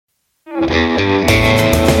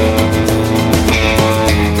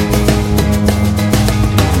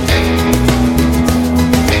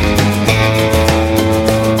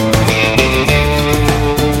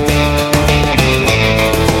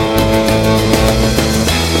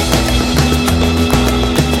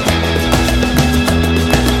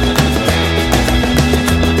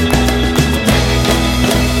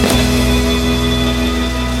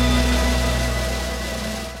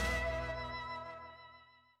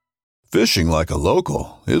Fishing like a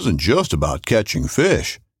local isn't just about catching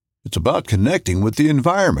fish. It's about connecting with the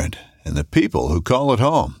environment and the people who call it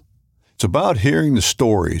home. It's about hearing the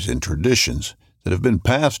stories and traditions that have been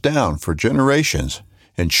passed down for generations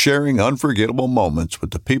and sharing unforgettable moments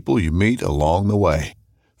with the people you meet along the way.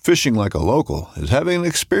 Fishing like a local is having an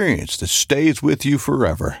experience that stays with you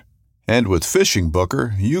forever. And with Fishing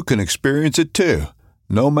Booker, you can experience it too,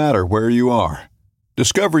 no matter where you are.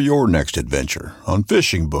 Discover your next adventure on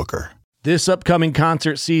Fishing Booker. This upcoming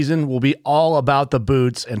concert season will be all about the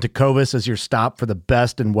boots, and Tecovas is your stop for the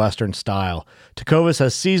best in Western style. Tecovas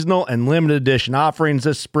has seasonal and limited edition offerings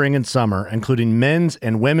this spring and summer, including men's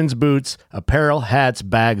and women's boots, apparel, hats,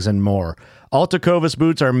 bags, and more. All Tecovas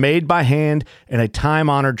boots are made by hand in a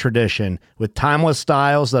time-honored tradition with timeless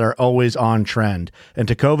styles that are always on trend. And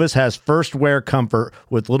Tecovas has first wear comfort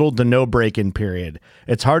with little to no break-in period.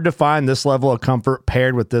 It's hard to find this level of comfort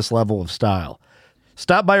paired with this level of style.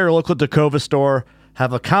 Stop by your local Tecovas store,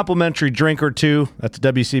 have a complimentary drink or two, that's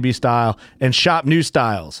WCB style, and shop new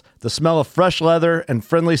styles. The smell of fresh leather and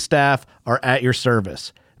friendly staff are at your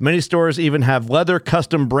service. Many stores even have leather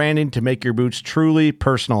custom branding to make your boots truly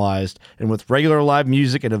personalized. And with regular live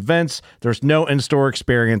music and events, there's no in-store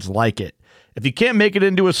experience like it. If you can't make it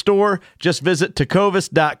into a store, just visit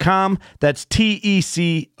tecovas.com. That's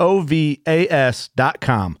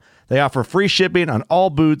TECOVAS.com. They offer free shipping on all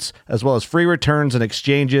boots, as well as free returns and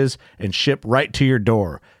exchanges, and ship right to your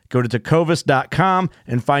door. Go to tecovas.com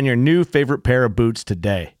and find your new favorite pair of boots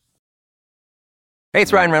today. Hey,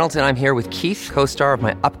 it's Ryan Reynolds, and I'm here with Keith, co-star of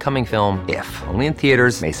my upcoming film, If, only in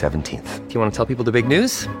theaters May 17th. Do you want to tell people the big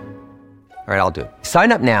news? All right, I'll do it.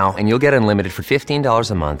 Sign up now and you'll get unlimited for $15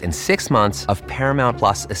 a month and 6 months of Paramount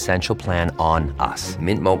Plus Essential Plan on us.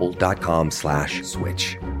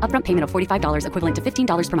 MintMobile.com/switch. Upfront payment of $45 equivalent to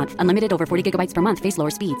 $15 per month. Unlimited over 40 gigabytes per month. Face lower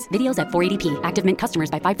speeds. Videos at 480p. Active Mint customers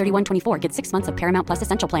by 531.24 get 6 months of Paramount Plus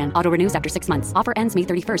Essential Plan. Auto renews after 6 months. Offer ends May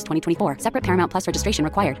 31st, 2024. Separate Paramount Plus registration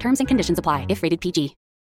required. Terms and conditions apply if rated PG.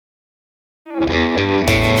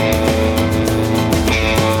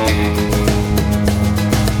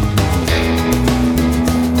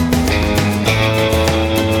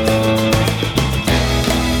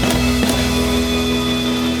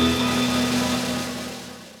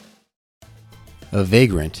 A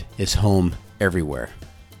vagrant is home everywhere.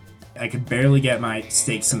 I could barely get my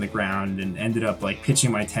stakes in the ground and ended up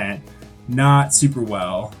pitching my tent not super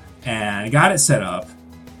well, and I got it set up,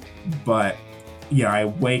 but I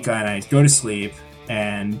wake up and I go to sleep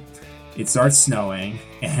and it starts snowing,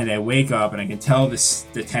 and I wake up and I can tell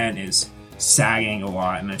the tent is sagging a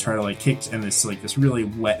lot, and I try to kick in this really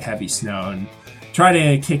wet heavy snow and try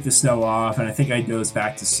to kick the snow off, and I think I doze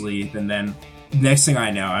back to sleep, and then next thing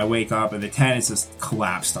I know, I wake up and the tent is just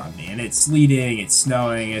collapsed on me, and it's sleeting, it's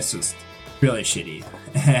snowing, it's just really shitty.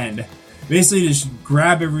 And basically just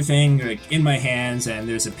grab everything in my hands, and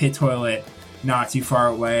there's a pit toilet not too far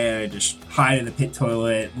away, and I just hide in the pit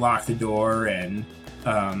toilet, lock the door, and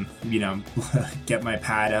get my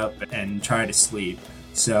pad up and try to sleep.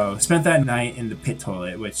 So spent that night in the pit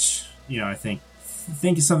toilet, which I think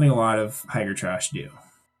is something a lot of hiker trash do.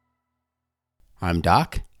 I'm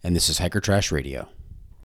Doc, and this is Hiker Trash Radio.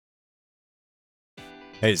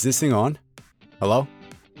 Hey, is this thing on? Hello?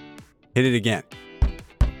 Hit it again.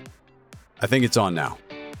 I think it's on now.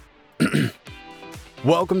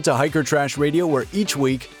 Welcome to Hiker Trash Radio, where each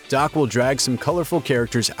week, Doc will drag some colorful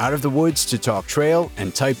characters out of the woods to talk trail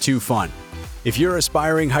and Type 2 fun. If you're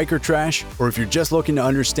aspiring hiker trash, or if you're just looking to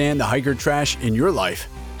understand the hiker trash in your life,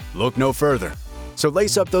 look no further. So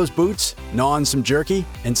lace up those boots, gnaw on some jerky,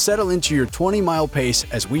 and settle into your 20-mile pace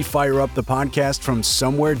as we fire up the podcast from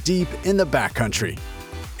somewhere deep in the backcountry.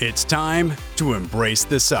 It's time to embrace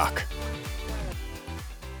the suck.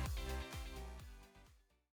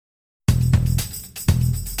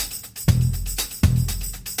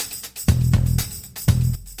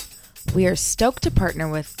 We are stoked to partner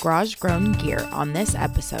with Garage Grown Gear on this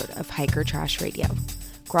episode of Hiker Trash Radio.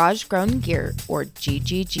 Garage Grown Gear, or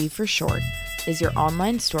GGG for short, is your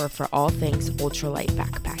online store for all things ultralight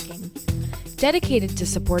backpacking. Dedicated to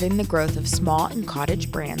supporting the growth of small and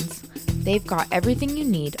cottage brands, they've got everything you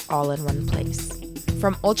need all in one place.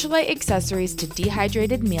 From ultralight accessories to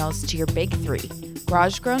dehydrated meals to your big three,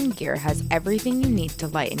 Garage Grown Gear has everything you need to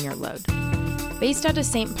lighten your load. Based out of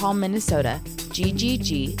St. Paul, Minnesota,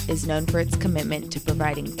 GGG is known for its commitment to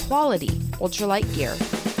providing quality ultralight gear,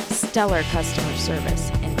 stellar customer service,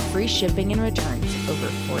 and free shipping and returns over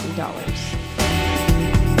 $40.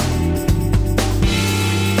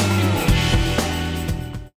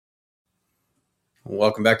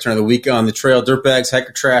 Welcome back to another week on the trail. Dirtbags,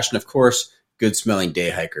 hiker trash, and of course, good-smelling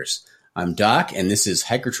day hikers. I'm Doc, and this is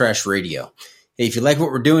Hiker Trash Radio. Hey, if you like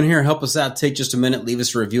what we're doing here, help us out. Take just a minute, leave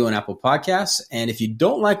us a review on Apple Podcasts. And if you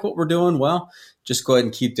don't like what we're doing, well, just go ahead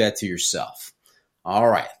and keep that to yourself. All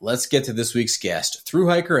right, let's get to this week's guest, thru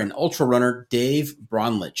hiker and ultra runner Dave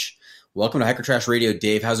Braunlich. Welcome to Hiker Trash Radio,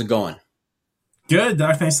 Dave. How's it going? Good,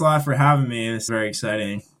 Doc. Thanks a lot for having me. It's very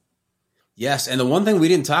exciting. Yes, and the one thing we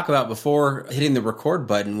didn't talk about before hitting the record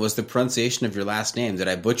button was the pronunciation of your last name. Did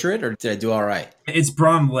I butcher it, or did I do all right? It's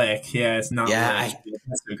Braunlich. Yeah, it's not. Yeah,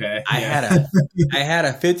 that's okay. I had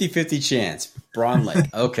a 50-50 chance.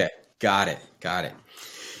 Braunlich. Okay, got it.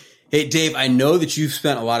 Hey, Dave, I know that you've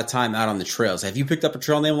spent a lot of time out on the trails. Have you picked up a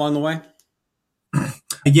trail name along the way?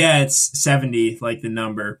 Yeah, it's 70, like the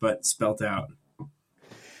number, but spelt out.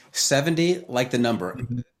 70, like the number.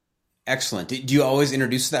 Excellent. Do you always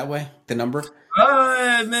introduce it that way, the number?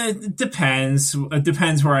 It depends. It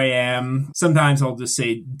depends where I am. Sometimes I'll just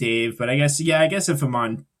say Dave, but I guess if I'm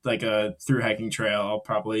on like a through hiking trail, I'll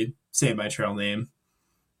probably say my trail name.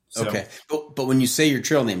 So. Okay. But when you say your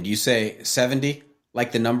trail name, do you say 70,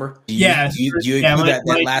 like the number? Do you include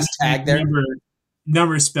that last tag there?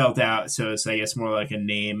 Number spelled out, so it's, I guess, more like a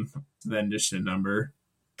name than just a number.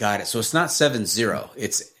 Got it. So it's not 70.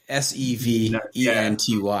 It's SEVENTY.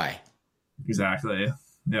 Exactly.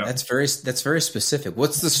 Yeah. That's very specific.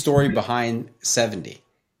 What's the story behind 70?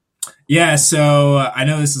 Yeah, so I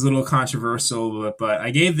know this is a little controversial, but I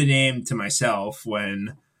gave the name to myself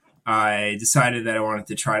when I decided that I wanted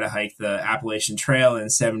to try to hike the Appalachian Trail in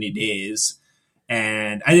 70 days.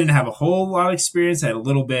 And I didn't have a whole lot of experience. I had a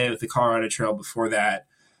little bit with the Colorado Trail before that.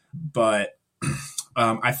 But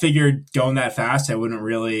I figured going that fast, I wouldn't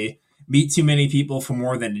really meet too many people for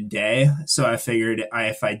more than a day. So I figured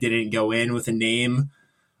if I didn't go in with a name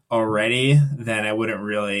already, then I wouldn't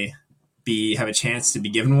really have a chance to be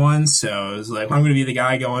given one. So I was like, well, I'm going to be the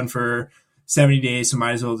guy going for 70 days, so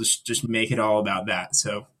might as well just make it all about that.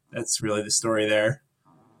 So that's really the story there.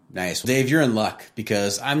 Nice. Dave, you're in luck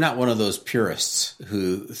because I'm not one of those purists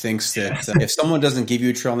who thinks that if someone doesn't give you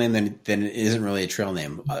a trail name, then it isn't really a trail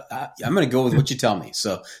name. I'm going to go with what you tell me.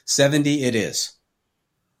 So 70 it is.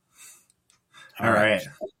 All right.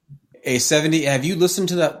 Hey, 70, have you listened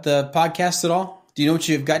to the podcast at all? Do you know what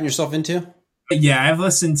you've gotten yourself into? Yeah, I've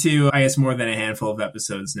listened to, I guess, more than a handful of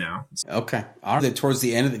episodes now. Okay. All right. Towards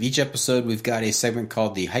the end of each episode, we've got a segment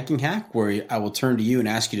called the Hiking Hack, where I will turn to you and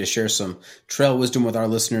ask you to share some trail wisdom with our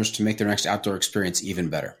listeners to make their next outdoor experience even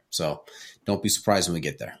better. So don't be surprised when we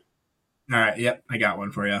get there. All right. Yep. I got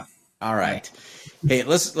one for you. All right. Hey,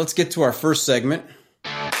 let's get to our first segment.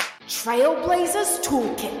 Trailblazers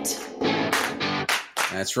Toolkit.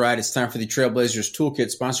 That's right. It's time for the Trailblazers Toolkit,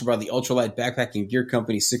 sponsored by the ultralight backpacking gear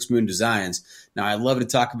company 6 Moon Designs. Now, I love to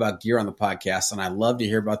talk about gear on the podcast, and I love to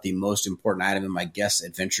hear about the most important item in my guest's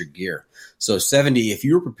adventure gear. So, 70, if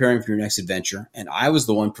you were preparing for your next adventure, and I was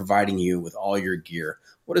the one providing you with all your gear,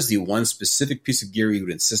 what is the one specific piece of gear you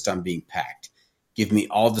would insist on being packed? Give me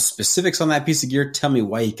all the specifics on that piece of gear. Tell me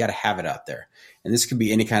why you got to have it out there. And this could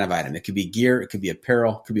be any kind of item. It could be gear. It could be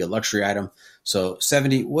apparel. It could be a luxury item. So,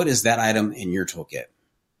 70, what is that item in your toolkit?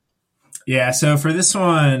 Yeah, so for this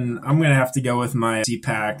one, I'm going to have to go with my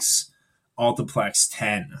Z-Packs Altiplex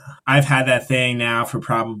 10. I've had that thing now for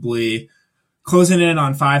probably closing in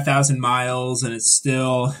on 5,000 miles, and it's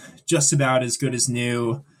still just about as good as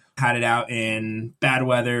new. Had it out in bad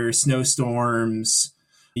weather, snowstorms.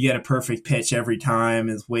 You get a perfect pitch every time.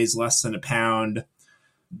 It weighs less than a pound.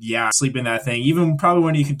 Yeah, sleep in that thing. Even probably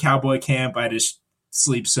when you could cowboy camp, I just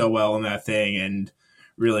sleep so well in that thing and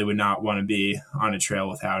really would not want to be on a trail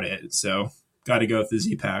without it. So got to go with the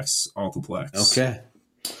Z-Packs Altiplex. Okay.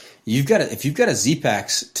 If you've got a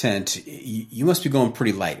Z-Packs tent, you must be going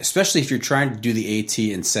pretty light, especially if you're trying to do the AT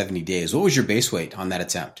in 70 days. What was your base weight on that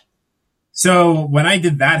attempt? So when I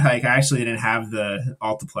did that hike, I actually didn't have the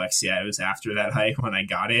Altiplex yet. It was after that hike when I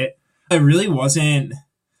got it. It really wasn't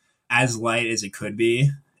as light as it could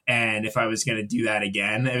be. And if I was going to do that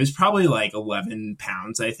again, it was probably like 11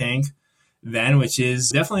 pounds, I think, then, which is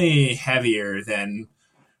definitely heavier than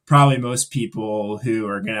probably most people who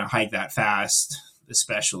are going to hike that fast,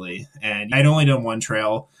 especially. And I'd only done one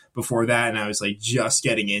trail before that, and I was like just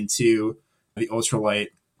getting into the ultralight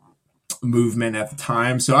movement at the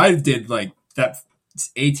time. So I did like that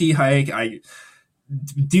AT hike. I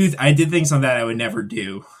did things on that I would never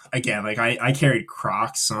do again. Like I carried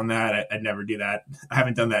Crocs on that. I'd never do that. I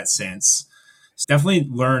haven't done that since. So definitely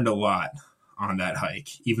learned a lot on that hike,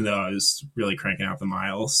 even though I was really cranking out the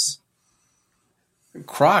miles.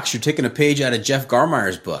 Crocs, you're taking a page out of Jeff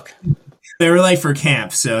Garmire's book. They were like for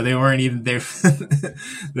camp, so they weren't even there.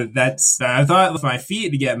 I thought if my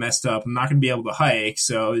feet to get messed up, I'm not going to be able to hike.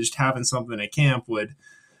 So just having something at camp would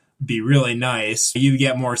be really nice. You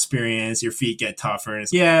get more experience, your feet get tougher. And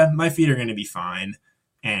yeah, my feet are going to be fine,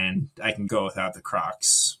 and I can go without the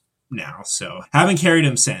Crocs now. So haven't carried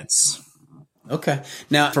them since. Okay.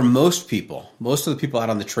 Now, for most people, most of the people out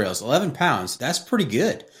on the trails, 11 pounds, that's pretty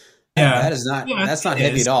good. Yeah. That is not, that's not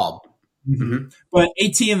heavy at all. Mm-hmm. But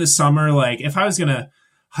AT in the summer, like if I was going to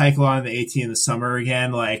hike along the AT in the summer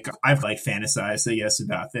again, like I've like fantasized, I guess,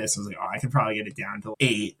 about this. I was like, oh, I could probably get it down to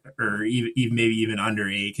 8 or even maybe even under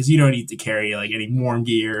 8, because you don't need to carry like any warm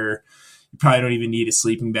gear. You probably don't even need a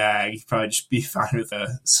sleeping bag. You probably just be fine with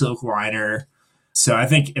a silk liner. So I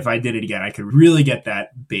think if I did it again, I could really get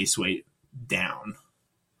that base weight down.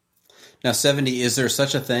 Now, 70, is there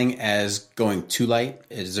such a thing as going too light?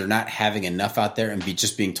 Is there not having enough out there and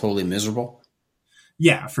just being totally miserable?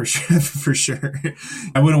 Yeah, for sure. For sure.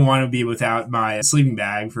 I wouldn't want to be without my sleeping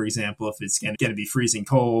bag, for example, if it's going to be freezing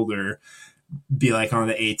cold, or be like on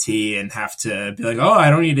the AT and have to be like, oh,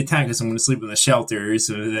 I don't need a tent because I'm going to sleep in the shelters.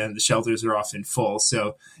 So then the shelters are often full.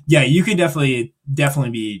 So yeah, you could definitely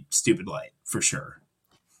be stupid light for sure.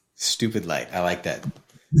 Stupid light. I like that.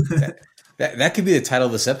 That could be the title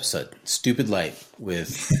of this episode, Stupid Light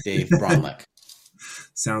with Dave Braunlich.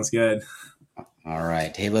 Sounds good. All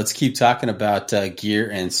right. Hey, let's keep talking about gear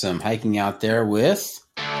and some hiking out there with...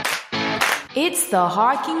 It's the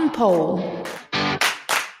hiking pole.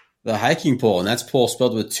 The hiking pole, and that's pole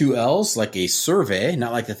spelled with 2 L's, like a survey,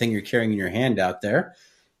 not like the thing you're carrying in your hand out there.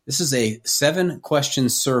 This is a 7-question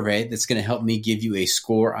survey that's going to help me give you a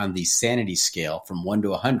score on the sanity scale from 1 to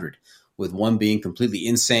 100. With 1 being completely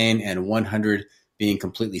insane and 100 being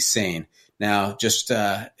completely sane. Now, just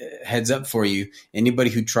heads up for you,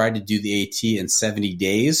 anybody who tried to do the AT in 70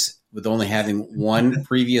 days with only having 1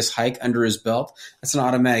 previous hike under his belt, that's an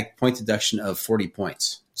automatic point deduction of 40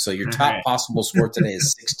 points. So your top possible score today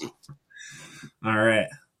is 60. All right.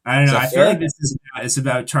 I don't know. I feel like it's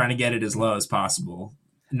about trying to get it as low as possible.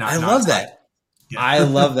 I love that. Yeah. I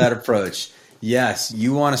love that approach. Yes,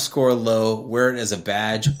 you want to score low, wear it as a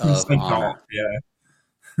badge of honor. Yeah.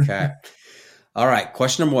 Okay. All right.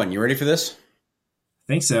 Question number 1. You ready for this? I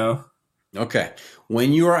think so. Okay.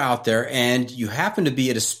 When you are out there and you happen to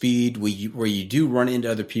be at a speed where you do run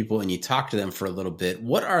into other people and you talk to them for a little bit,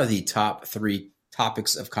 what are the top 3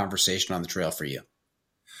 topics of conversation on the trail for you?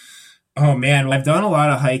 Oh, man. I've done a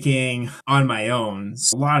lot of hiking on my own.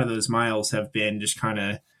 So a lot of those miles have been just kind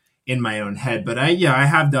of in my own head, but I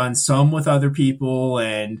have done some with other people,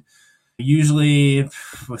 and usually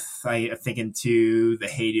I'm thinking to the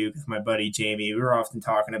Hayduke with my buddy Jamie. We were often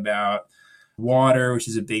talking about water, which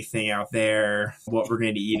is a big thing out there, what we're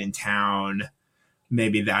going to eat in town,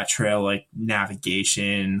 maybe that trail, like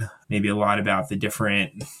navigation, maybe a lot about the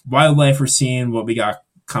different wildlife we're seeing, what we got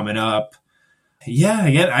coming up. Yeah,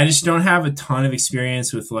 again, I just don't have a ton of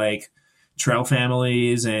experience with like trail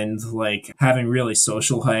families and like having really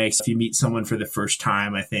social hikes. If you meet someone for the first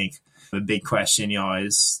time, I think the big question you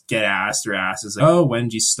always get asked is like, oh, when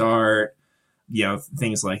did you start?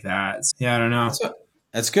 Things like that. So, yeah, I don't know.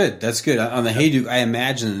 That's good. That's good. On the Hayduke, I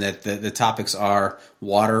imagine that the topics are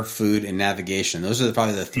water, food, and navigation. Those are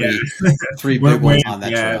probably the three big ones on that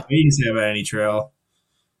trail. Yeah, we can say about any trail.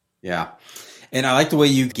 Yeah. And I like the way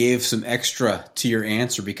you gave some extra to your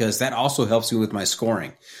answer, because that also helps me with my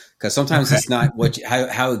scoring. Because sometimes it's not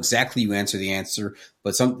how exactly you answer the answer,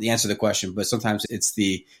 but the answer to the question. But sometimes it's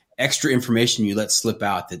the extra information you let slip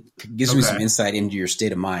out that gives me some insight into your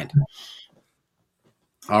state of mind.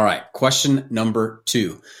 All right, question number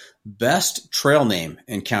 2: best trail name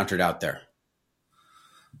encountered out there.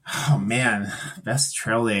 Oh man, best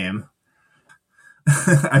trail name.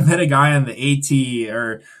 I met a guy on the AT,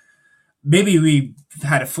 or maybe we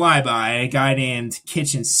had a flyby, a guy named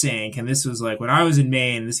Kitchen Sink. And this was like when I was in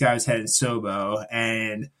Maine, this guy was heading Sobo,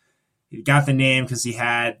 and he got the name because he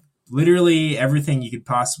had literally everything you could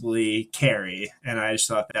possibly carry. And I just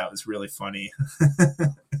thought that was really funny.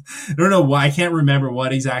 I don't know why. I can't remember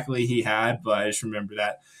what exactly he had, but I just remember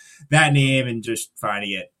that name and just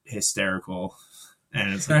finding it hysterical.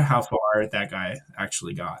 And it's not how far that guy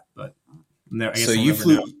actually got, but I guess so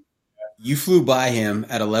you flew by him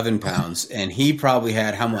at 11 pounds, and he probably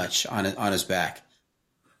had how much on his back?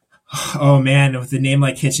 Oh man, with the name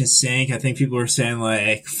like kitchen sink, I think people are saying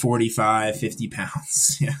like 45, 50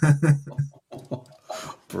 pounds. Yeah.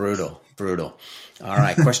 Brutal. All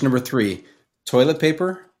right. Question number 3, toilet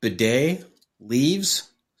paper, bidet, leaves,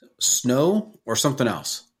 snow, or something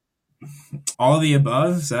else? All of the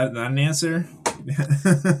above. Is that an answer?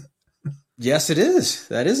 Yes, it is.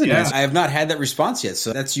 That is an Yeah. answer. I have not had that response yet,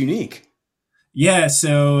 so that's unique. Yeah.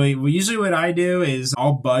 So usually what I do is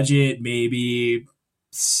I'll budget maybe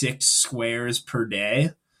 6 squares per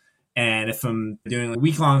day. And if I'm doing a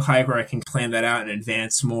week-long hike where I can plan that out in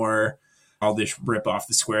advance more, I'll just rip off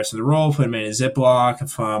the squares of the roll, put them in a Ziploc.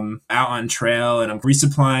 If I'm out on trail and I'm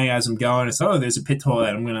resupplying as I'm going, it's, there's a pit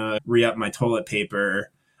toilet, I'm going to re-up my toilet paper.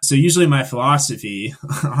 So usually my philosophy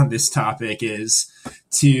on this topic is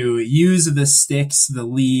to use the sticks, the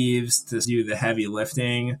leaves to do the heavy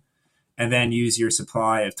lifting, and then use your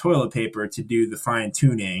supply of toilet paper to do the fine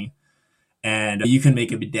tuning. And you can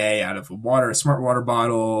make a bidet out of a smart water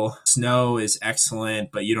bottle. Snow is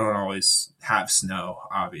excellent, but you don't always have snow,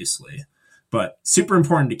 obviously. But super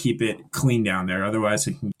important to keep it clean down there. Otherwise,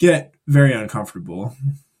 it can get very uncomfortable.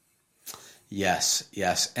 Yes.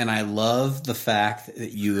 And I love the fact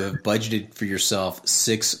that you have budgeted for yourself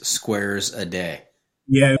 6 squares a day.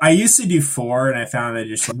 Yeah, I used to do 4, and I found that it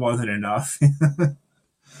just wasn't enough.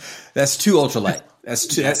 That's too ultralight.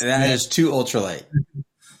 That is too ultralight.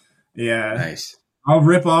 Yeah. Nice. I'll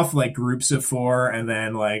rip off like groups of 4, and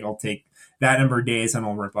then like I'll take that number of days and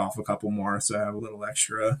I'll rip off a couple more so I have a little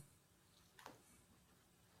extra.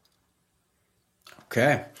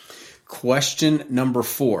 Okay. Question number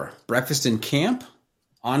 4. Breakfast in camp,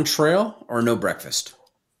 on trail, or no breakfast?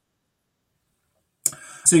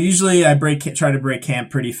 So usually I try to break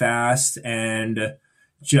camp pretty fast and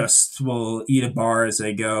just will eat a bar as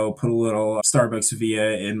I go, put a little Starbucks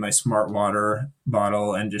Via in my smart water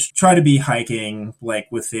bottle, and just try to be hiking like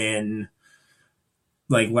within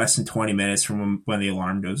like less than 20 minutes from when the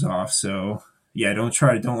alarm goes off. So yeah,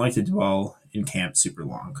 don't like to dwell in camp super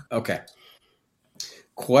long. Okay.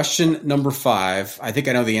 Question number 5. I think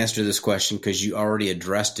I know the answer to this question because you already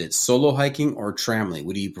addressed it. Solo hiking or tramley?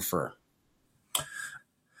 What do you prefer?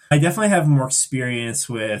 I definitely have more experience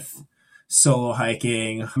with solo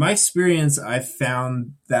hiking. My experience, I've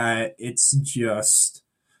found that it's just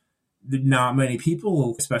not many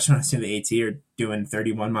people, especially when I see the AT, are doing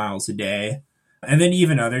 31 miles a day. And then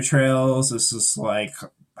even other trails, it's just like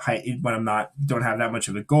when don't have that much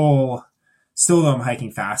of a goal, still though I'm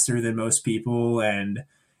hiking faster than most people, and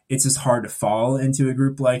it's just hard to fall into a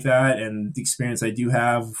group like that. And the experience I do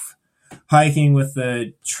have hiking with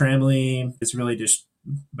the tramley is really just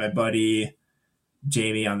my buddy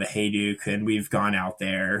Jamie on the Hayduke, and we've gone out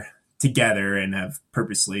there together and have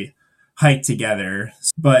purposely hiked together.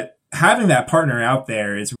 But having that partner out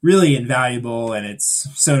there is really invaluable, and it's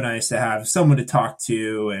so nice to have someone to talk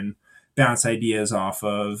to and bounce ideas off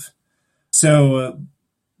of. So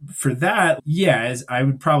for that, yeah, I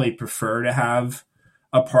would probably prefer to have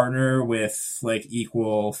a partner with like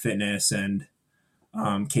equal fitness and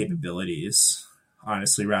capabilities,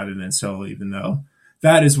 honestly, rather than solo, even though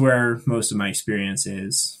that is where most of my experience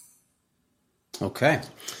is. Okay.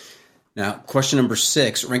 Now, question number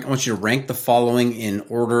 6. I want you to rank the following in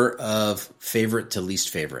order of favorite to least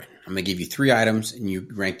favorite. I'm going to give you 3 items, and you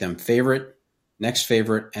rank them favorite, next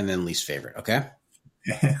favorite, and then least favorite. Okay?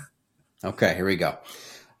 Okay, here we go.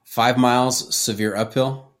 5 miles, severe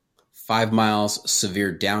uphill. 5 miles,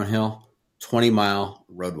 severe downhill. 20-mile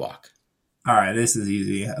road walk. All right, this is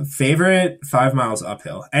easy. Favorite, 5 miles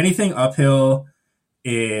uphill. Anything uphill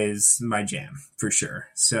is my jam for sure.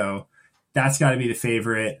 So that's got to be the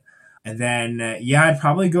favorite. And then, I'd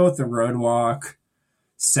probably go with the road walk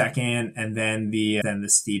second, and then the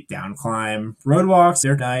steep down climb. Road walks,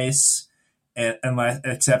 they're nice,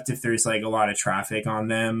 except if there's like a lot of traffic on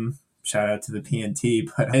them. Shout out to the PNT,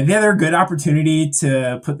 but they're a good opportunity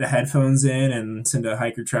to put the headphones in and listen to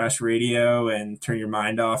Hiker Trash Radio and turn your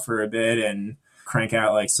mind off for a bit and crank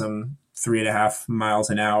out like some 3.5 miles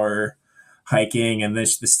an hour hiking. And the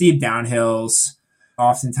steep downhills,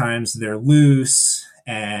 oftentimes they're loose,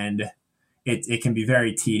 and it can be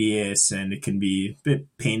very tedious, and it can be a bit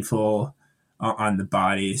painful on the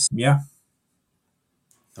bodies. Yeah.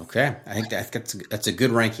 Okay. I think that's a good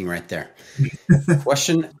ranking right there.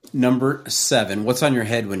 Question number 7. What's on your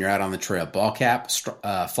head when you're out on the trail? Ball cap,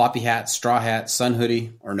 floppy hat, straw hat, sun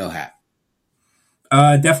hoodie, or no hat?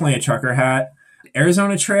 Definitely a trucker hat.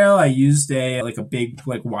 Arizona Trail, I used a big,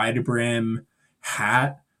 wide brim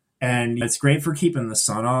hat, and it's great for keeping the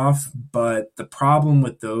sun off. But the problem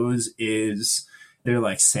with those is they're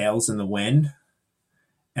like sails in the wind.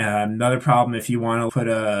 Another problem, if you want to put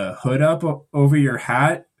a hood up over your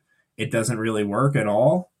hat, it doesn't really work at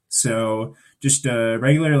all. So just a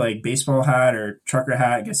regular like baseball hat or trucker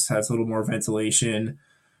hat, I guess has a little more ventilation,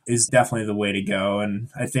 is definitely the way to go. And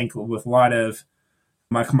I think with a lot of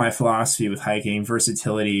my philosophy with hiking,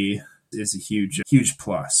 versatility is a huge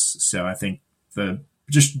plus. So I think the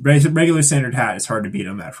just regular standard hat is hard to beat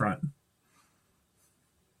on that front.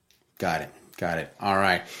 Got it. All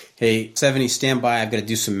right. Hey, 70, stand by. I've got to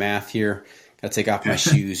do some math here. Got to take off my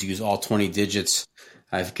shoes, use all 20 digits.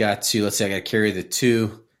 I've got to, let's say I got to carry the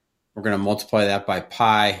 2. We're going to multiply that by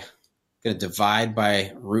pi. I'm going to divide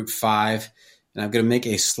by root 5. And I'm going to make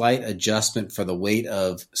a slight adjustment for the weight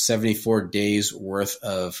of 74 days worth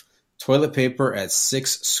of toilet paper at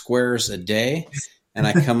 6 squares a day. And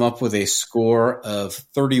I come up with a score of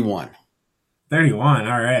 31. 31.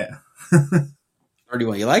 All right.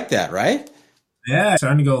 31. You like that, right? Yeah.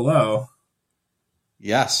 Starting to go low.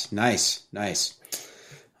 Yes. Nice.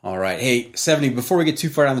 All right. Hey, 70, before we get too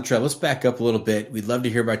far down the trail, let's back up a little bit. We'd love to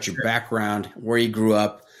hear about your background, where you grew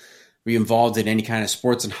up. Were you involved in any kind of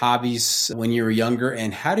sports and hobbies when you were younger?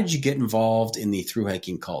 And how did you get involved in the thru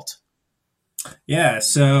hiking cult? Yeah.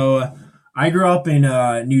 So I grew up in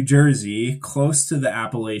New Jersey, close to the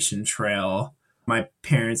Appalachian Trail. My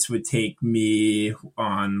parents would take me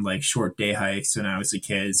on like short day hikes when I was a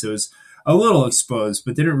kid. So it was a little exposed,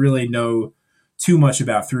 but didn't really know too much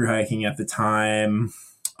about thru hiking at the time.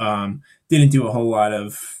 Didn't do a whole lot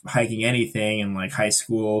of hiking anything in like high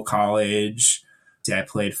school, college. I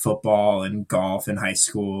played football and golf in high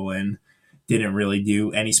school and didn't really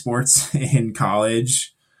do any sports in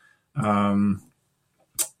college. And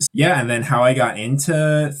then how I got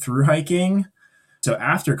into thru hiking. So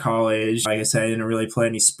after college, like I said, I didn't really play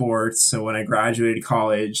any sports. So when I graduated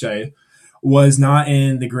college, I was not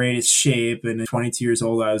in the greatest shape. And at 22 years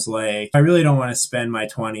old, I was like, I really don't want to spend my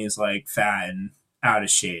 20s like fat and out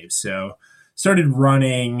of shape. So started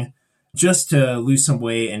running just to lose some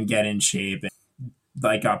weight and get in shape. And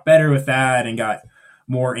like got better with that and got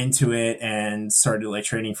more into it and started like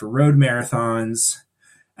training for road marathons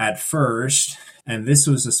at first. And this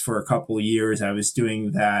was just for a couple of years I was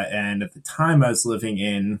doing that. And at the time I was living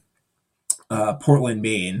in Portland,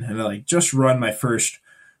 Maine, and I like just run my first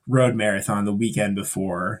road marathon the weekend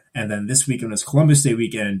before. And then this weekend was Columbus Day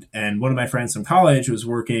weekend. And one of my friends from college was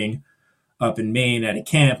working up in Maine at a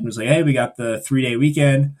camp and was like, hey, we got the 3-day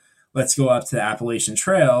weekend. Let's go up to the Appalachian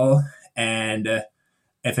Trail. And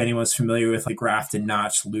if anyone's familiar with like Grafton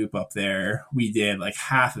Notch Loop up there, we did like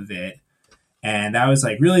half of it. And that was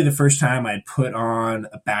like really the first time I'd put on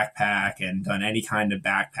a backpack and done any kind of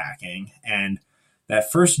backpacking. And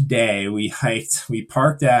that first day we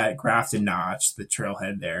parked at Grafton Notch, the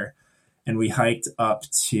trailhead there, and we hiked up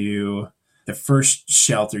to the first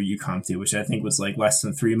shelter you come to, which I think was like less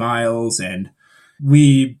than 3 miles. And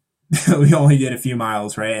we only did a few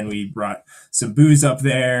miles, right? And we brought some booze up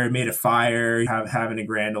there, made a fire, having a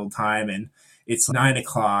grand old time. And it's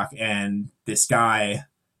 9:00 and this guy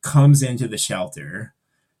comes into the shelter,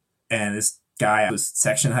 and this guy was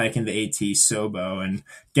section hiking the AT Sobo and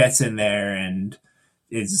gets in there and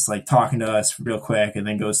is just like talking to us real quick and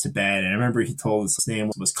then goes to bed. And I remember he told us his name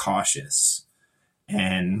was Cautious.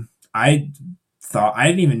 And I thought, I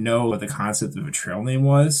didn't even know what the concept of a trail name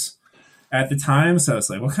was at the time. So I was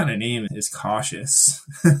like, what kind of name is Cautious?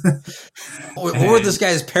 What were this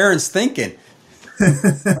guy's parents thinking?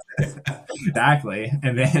 Exactly.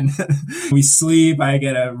 And then we sleep. I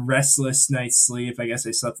get a restless night's sleep. I guess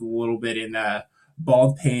I slept a little bit in the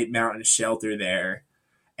Baldpate Mountain shelter there.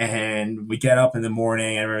 And we get up in the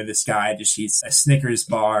morning. I remember this guy just eats a Snickers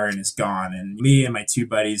bar and is gone. And me and my 2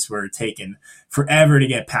 buddies were taking forever to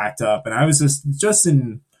get packed up. And I was just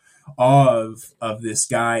in awe of this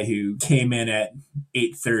guy who came in at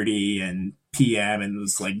 8:30 and p.m. and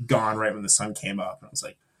was like gone right when the sun came up. And I was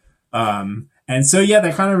like, and so, yeah,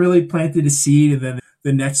 that kind of really planted a seed. And then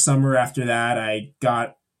the next summer after that, I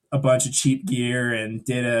got a bunch of cheap gear and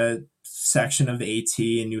did a section of the AT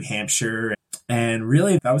in New Hampshire. And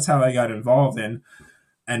really, that was how I got involved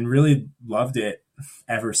and really loved it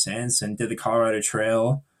ever since, and did the Colorado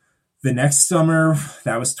Trail. The next summer,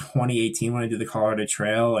 that was 2018 when I did the Colorado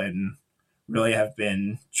Trail, and really have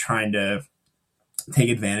been trying to take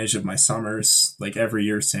advantage of my summers like every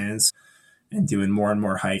year since, and doing more and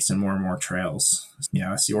more hikes and more trails.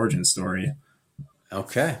 Yeah, that's the origin story.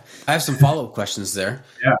 Okay. I have some follow-up questions there.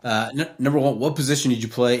 Yeah. Number one, what position did you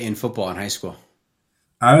play in football in high school?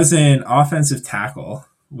 I was in offensive tackle,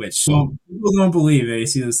 which people don't believe it. You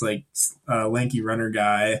see this like lanky runner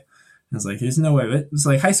guy. I was like, there's no way. It's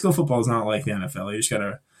like high school football is not like the NFL. You just got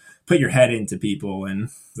to put your head into people, and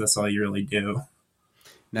that's all you really do.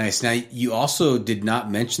 Nice. Now, you also did not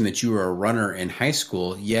mention that you were a runner in high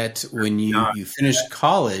school, yet when you finished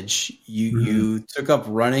college, you took up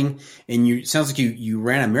running, and it sounds like you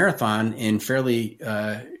ran a marathon in fairly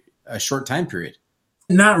a short time period.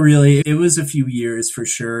 Not really. It was a few years for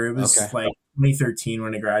sure. It was Okay. like 2013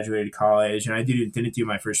 when I graduated college, and I didn't do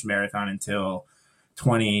my first marathon until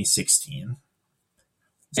 2016.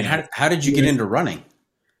 And how did you get into running?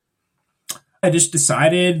 I just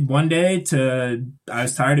decided one day I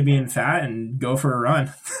was tired of being fat and go for a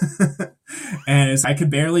run. And I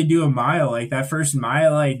could barely do a mile. Like that first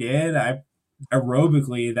mile I did,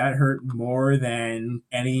 aerobically, that hurt more than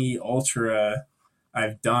any ultra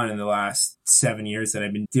I've done in the last 7 years that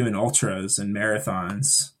I've been doing ultras and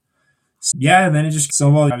marathons. Yeah, and then it just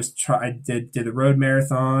snowballed. I did the road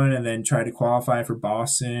marathon and then tried to qualify for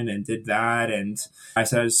Boston and did that. And I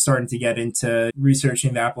was starting to get into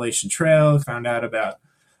researching the Appalachian Trail, found out about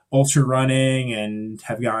ultra running and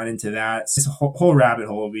have gotten into that. It's a whole rabbit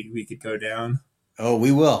hole we could go down. Oh,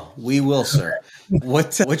 we will, sir.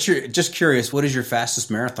 What's your, just curious, what is your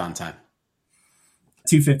fastest marathon time?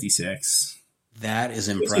 2:56. That is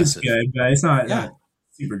impressive. It's good, but it's not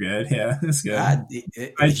super good. Yeah, it's good.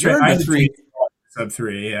 Sub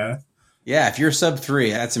 3, yeah. Yeah, if you're sub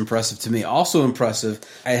 3, that's impressive to me. Also impressive,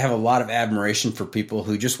 I have a lot of admiration for people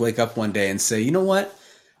who just wake up one day and say, you know what?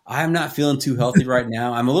 I'm not feeling too healthy right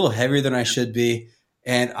now. I'm a little heavier than I should be,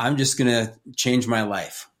 and I'm just going to change my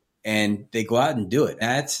life. And they go out and do it.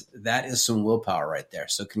 That is some willpower right there.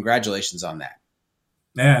 So congratulations on that.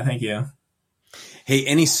 Yeah, thank you. Hey,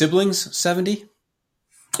 any siblings 70?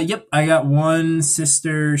 Yep, I got one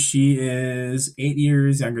sister. She is 8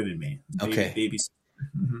 years younger than me. Okay. Baby.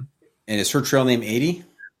 Mm-hmm. And is her trail name 80?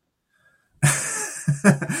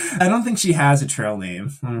 I don't think she has a trail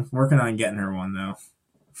name. I'm working on getting her one, though.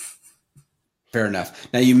 Fair enough.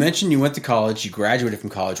 Now, you mentioned you went to college. You graduated from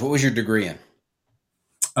college. What was your degree in?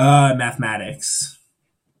 Mathematics.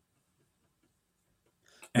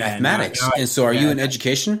 Mathematics. And so are you in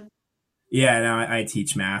education? Yeah, now I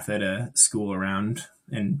teach math at a school around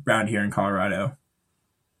here in Colorado.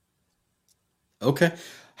 Okay.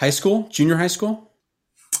 High school? Junior high school?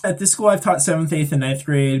 At this school, I've taught 7th, 8th, and 9th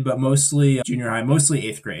grade, but mostly junior high, mostly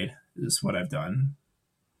 8th grade is what I've done.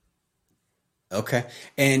 Okay.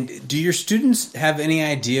 And do your students have any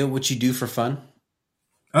idea what you do for fun?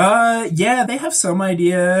 Yeah, they have some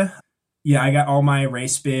idea. Yeah, I got all my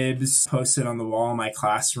race bibs posted on the wall in my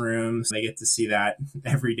classroom. So they get to see that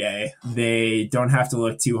every day. They don't have to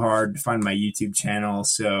look too hard to find my YouTube channel,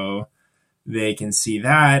 so they can see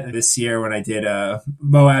that. This year when I did a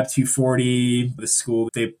Moab 240, the school,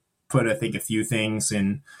 they put, I think, a few things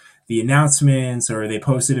in the announcements, or they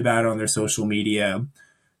posted about it on their social media.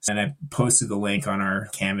 And I posted the link on our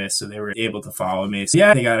canvas so they were able to follow me. So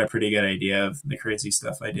yeah, they got a pretty good idea of the crazy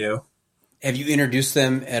stuff I do. Have you introduced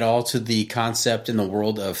them at all to the concept in the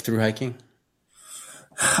world of thru hiking?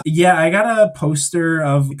 Yeah, I got a poster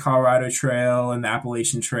of the Colorado Trail and the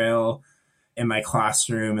Appalachian Trail in my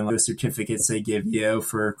classroom and those certificates they give you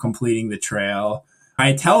for completing the trail.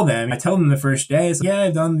 I tell them the first day, it's like, yeah,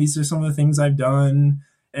 I've done, these are some of the things I've done.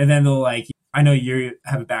 And then they'll like, I know you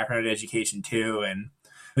have a background in education too, and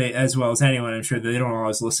they, as well as anyone, I'm sure that they don't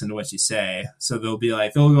always listen to what you say. So they'll be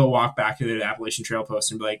like, they'll go walk back to the Appalachian Trail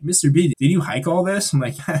poster and be like, Mr. B, did you hike all this? I'm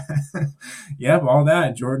like, yep, all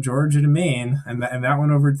that, Georgia to Maine, and that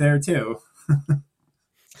one over there too.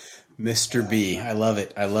 Mr. B, I love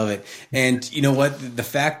it. I love it. And you know what? The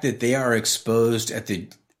fact that they are exposed at the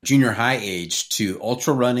junior high age to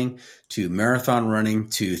ultra running, to marathon running,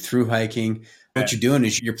 to thru hiking, what you're doing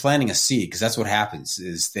is you're planting a seed, because that's what happens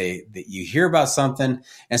is that you hear about something,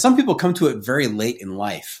 and some people come to it very late in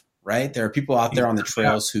life, right? There are people out there on the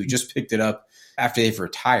trails who just picked it up after they've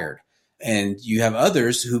retired. And you have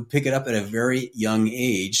others who pick it up at a very young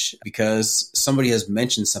age because somebody has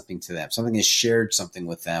mentioned something to them. Something has shared something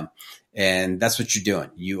with them. And that's what you're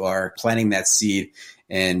doing. You are planting that seed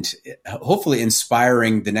and hopefully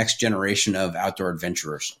inspiring the next generation of outdoor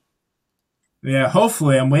adventurers. Yeah,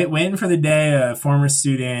 hopefully. I'm waiting for the day a former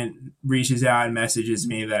student reaches out and messages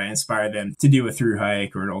me that I inspired them to do a thru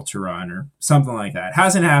hike or an ultra run or something like that.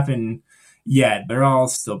 Hasn't happened yet. They're all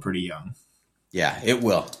still pretty young. Yeah, it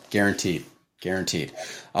will. Guaranteed. Guaranteed.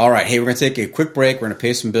 All right. Hey, we're going to take a quick break. We're going to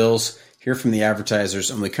pay some bills, hear from the advertisers.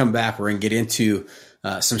 And when we come back, we're going to get into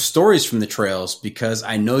some stories from the trails, because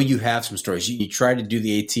I know you have some stories. You tried to do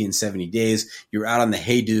the AT in 70 days. You were out on the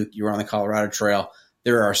Hayduke. You were on the Colorado Trail.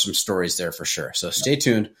 There are some stories there for sure. So stay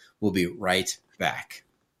tuned. We'll be right back.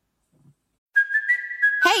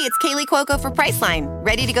 Hey, it's Kaylee Cuoco for Priceline.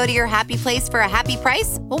 Ready to go to your happy place for a happy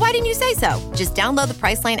price? Well, why didn't you say so? Just download the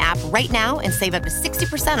Priceline app right now and save up to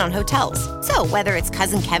 60% on hotels. So whether it's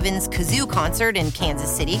Cousin Kevin's Kazoo Concert in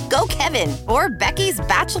Kansas City, go Kevin, or Becky's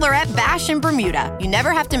Bachelorette Bash in Bermuda, you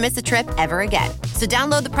never have to miss a trip ever again. So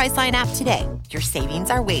download the Priceline app today. Your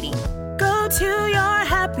savings are waiting. Go to your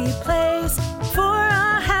happy place for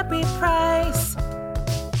a happy price.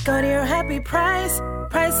 Go to your happy price,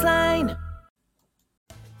 Priceline.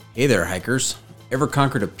 Hey there, hikers. Ever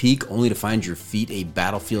conquered a peak only to find your feet a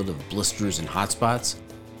battlefield of blisters and hot spots?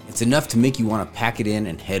 It's enough to make you want to pack it in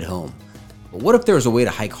and head home. But what if there was a way to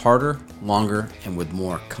hike harder, longer, and with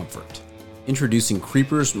more comfort? Introducing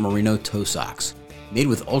Creepers Merino Toe Socks. Made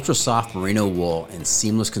with ultra-soft merino wool and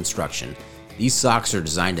seamless construction, these socks are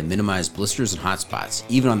designed to minimize blisters and hot spots,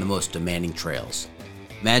 even on the most demanding trails.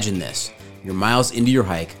 Imagine this. You're miles into your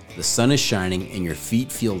hike, the sun is shining, and your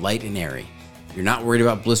feet feel light and airy. You're not worried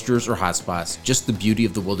about blisters or hot spots, just the beauty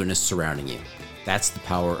of the wilderness surrounding you. That's the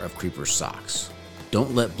power of Creepers socks.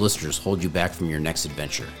 Don't let blisters hold you back from your next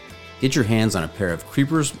adventure. Get your hands on a pair of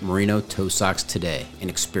Creepers Merino Toe Socks today and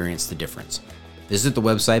experience the difference. Visit the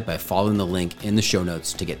website by following the link in the show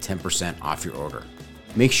notes to get 10% off your order.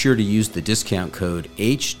 Make sure to use the discount code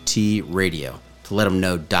HTRadio to let them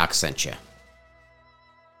know Doc sent you.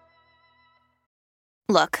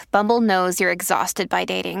 Look, Bumble knows you're exhausted by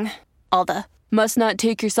dating. All the must not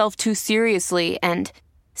take yourself too seriously and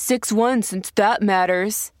 6'1" since that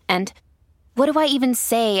matters. And what do I even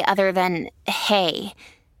say other than hey?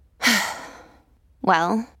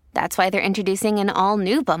 Well, that's why they're introducing an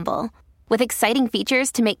all-new Bumble with exciting features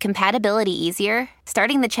to make compatibility easier,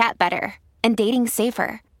 starting the chat better, and dating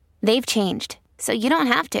safer. They've changed, so you don't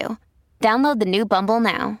have to. Download the new Bumble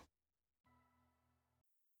now.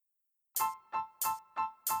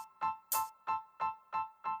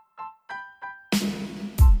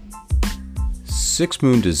 Six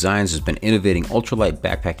Moon Designs has been innovating ultralight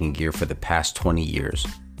backpacking gear for the past 20 years.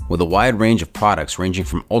 With a wide range of products ranging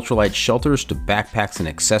from ultralight shelters to backpacks and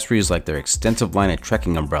accessories like their extensive line of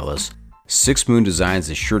trekking umbrellas, Six Moon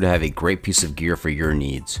Designs is sure to have a great piece of gear for your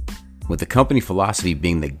needs. With the company philosophy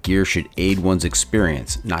being that gear should aid one's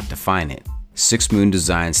experience, not define it, Six Moon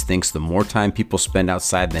Designs thinks the more time people spend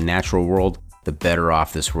outside the natural world, the better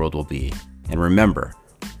off this world will be. And remember,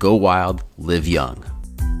 go wild, live young.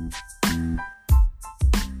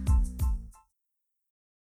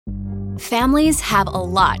 Families have a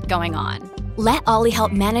lot going on. Let Ollie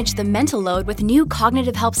help manage the mental load with new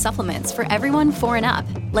cognitive help supplements for everyone 4 and up,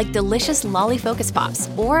 like delicious Lolly Focus Pops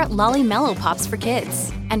or Lolly Mellow Pops for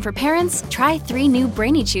kids. And for parents, try 3 new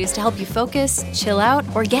Brainy Chews to help you focus, chill out,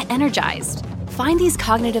 or get energized. Find these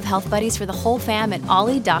cognitive health buddies for the whole fam at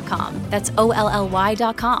ollie.com. That's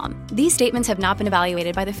OLLY.com. These statements have not been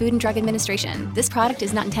evaluated by the Food and Drug Administration. This product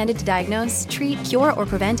is not intended to diagnose, treat, cure, or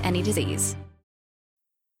prevent any disease.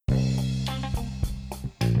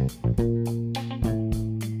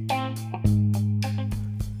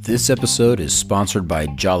 This episode is sponsored by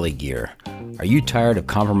Jolly Gear. Are you tired of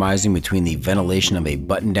compromising between the ventilation of a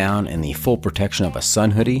button-down and the full protection of a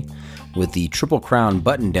sun hoodie? With the Triple Crown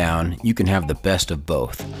button-down, you can have the best of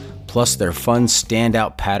both. Plus, their fun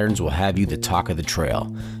standout patterns will have you the talk of the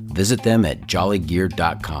trail. Visit them at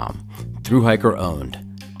jollygear.com. Thru Hiker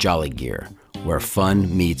owned, Jolly Gear, where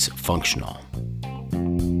fun meets functional.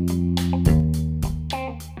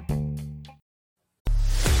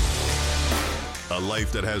 A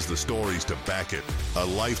life that has the stories to back it. A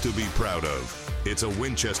life to be proud of. It's a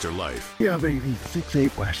Winchester life. Yeah, baby.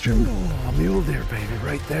 6'8" Western. Oh, mule deer, baby,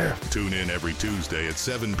 right there. Tune in every Tuesday at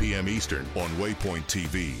 7 p.m. Eastern on Waypoint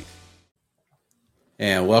TV.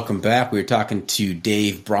 And welcome back. We were talking to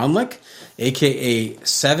Dave Braunlich, a.k.a.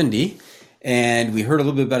 70. And we heard a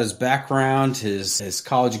little bit about his background, his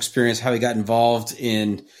college experience, how he got involved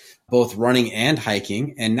in both running and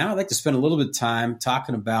hiking. And now I'd like to spend a little bit of time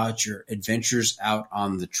talking about your adventures out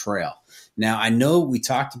on the trail. Now, I know we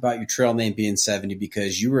talked about your trail name being 70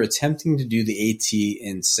 because you were attempting to do the AT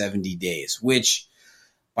in 70 days, which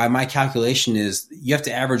by my calculation is you have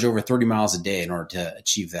to average over 30 miles a day in order to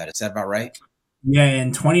achieve that. Is that about right? Yeah,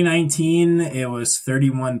 in 2019, it was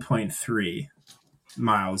 31.3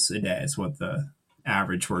 miles a day is what the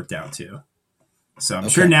average worked out to. So I'm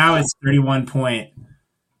sure now it's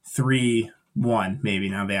 31.31 maybe.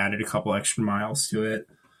 Now they added a couple extra miles to it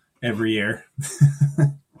every year.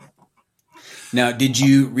 Now, did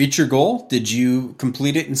you reach your goal? Did you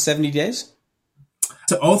complete it in 70 days?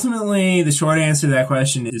 So ultimately, the short answer to that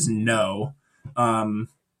question is no.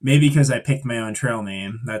 Maybe because I picked my own trail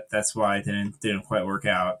name. That's why it didn't quite work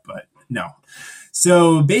out, but no.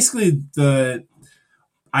 So basically,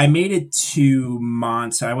 I made it to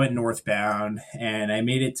Monson. I went northbound, and I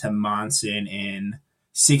made it to Monson in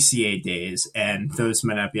 68 days. And those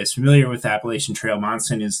might not be as familiar with Appalachian Trail.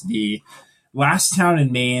 Monson is the last town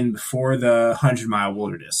in Maine before the 100-mile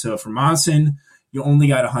wilderness. So from Monson, you only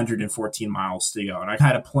got 114 miles to go. And I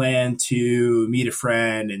had a plan to meet a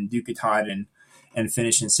friend and do Katahdin and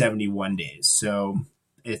finish in 71 days. So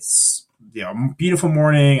it's, beautiful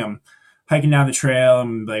morning. I'm hiking down the trail.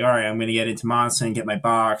 I'm like, all right, I'm going to get into Monson, get my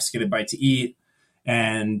box, get a bite to eat,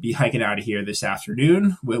 and be hiking out of here this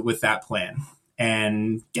afternoon with that plan.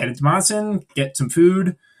 And get into Monson, get some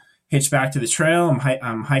food, hitch back to the trail.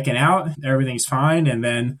 I'm hiking out. Everything's fine. And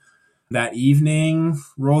then that evening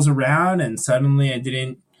rolls around, and suddenly I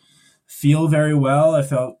didn't feel very well. I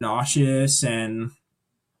felt nauseous, and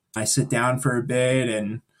I sit down for a bit,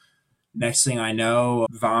 and next thing I know,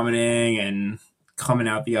 vomiting and coming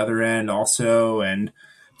out the other end also, and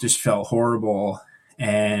just felt horrible.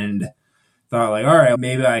 And thought like, all right,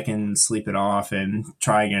 maybe I can sleep it off and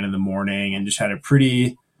try again in the morning, and just had a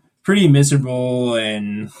pretty miserable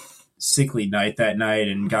and sickly night that night,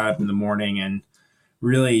 and got up in the morning and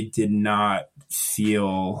really did not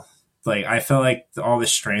feel like, I felt like all the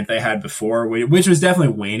strength I had before, which was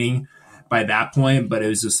definitely waning by that point, but it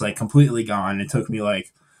was just like completely gone. It took me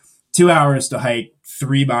like 2 hours to hike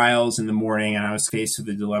 3 miles in the morning, and I was faced with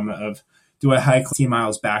the dilemma of, do I hike 10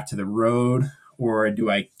 miles back to the road, or do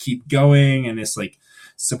I keep going? And it's like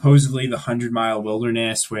supposedly the 100-mile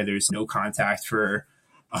wilderness where there's no contact for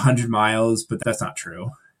 100 miles, but that's not true.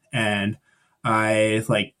 And I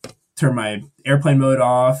like turned my airplane mode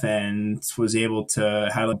off and was able to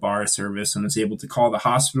have a bar service, and was able to call the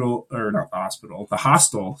hospital, or not the hospital, the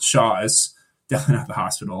hostel, Shaw's, definitely not the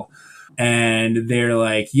hospital. And they're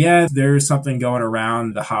like, yeah, there's something going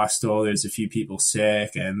around the hostel. There's a few people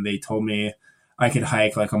sick. And they told me I could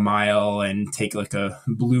hike like a mile and take like a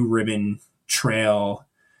blue ribbon trail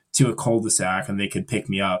to a cul-de-sac, and they could pick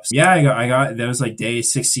me up. So yeah, I got, that was like day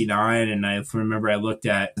 69. And I remember I looked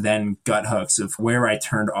at then gut hooks of where I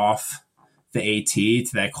turned off the AT to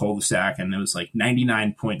that cul-de-sac, and it was like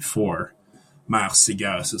 99.4 miles to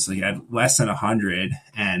go. So it's like at less than 100.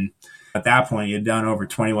 And at that point, you'd done over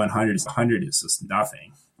 2,100. 100 is just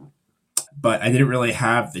nothing. But I didn't really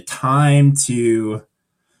have the time to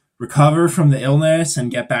recover from the illness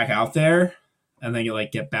and get back out there, and then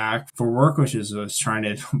get back for work, which is part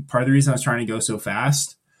of the reason I was trying to go so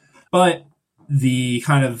fast. But the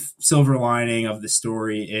kind of silver lining of the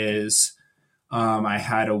story is I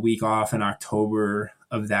had a week off in October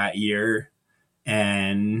of that year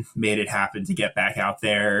and made it happen to get back out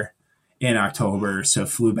there in October. So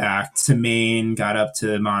flew back to Maine, got up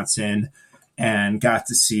to Monson, and got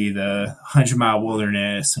to see the 100-mile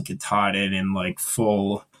wilderness and Katahdin in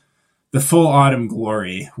the full autumn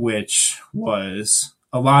glory, which was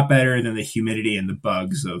a lot better than the humidity and the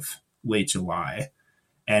bugs of late July.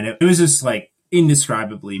 And it was just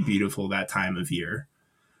indescribably beautiful that time of year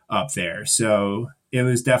up there. So it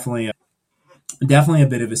was definitely a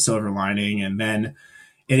bit of a silver lining. And then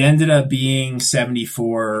it ended up being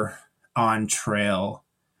 74 on trail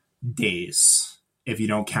days, if you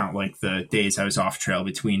don't count the days I was off trail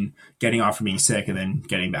between getting off from being sick and then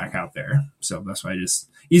getting back out there. So that's why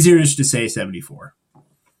easier just to say 74.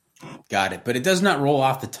 Got it. But it does not roll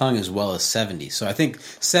off the tongue as well as 70. So I think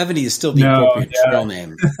 70 is still the appropriate trail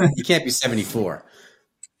name. You can't be 74.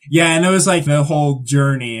 Yeah, and it was the whole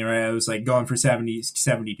journey, right? I was going for 70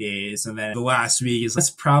 days. And then the last week is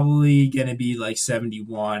probably going to be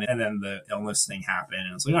 71. And then the illness thing happened.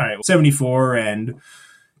 And it was all right, 74. And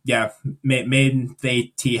yeah, made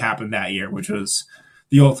the AT happen that year, which was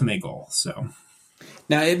the ultimate goal. So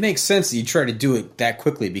now it makes sense that you try to do it that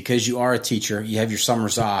quickly because you are a teacher. You have your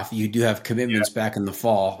summers off. You do have commitments back in the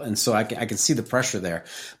fall. And so I can see the pressure there.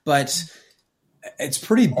 But it's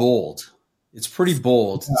pretty bold. It's pretty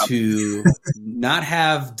bold to not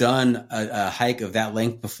have done a hike of that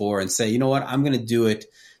length before and say, you know what, I'm going to do it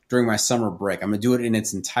during my summer break. I'm going to do it in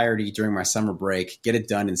its entirety during my summer break, get it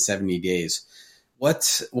done in 70 days.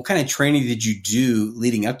 What kind of training did you do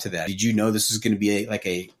leading up to that? Did you know this was going to be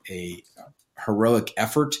a heroic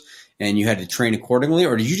effort and you had to train accordingly,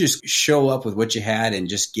 or did you just show up with what you had and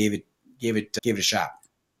just gave it a shot?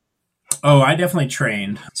 Oh, I definitely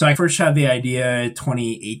trained. So I first had the idea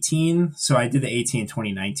 2018. So I did the AT in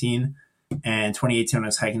 2019. And 2018, when I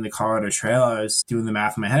was hiking the Colorado Trail, I was doing the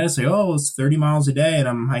math in my head. It's it's 30 miles a day, and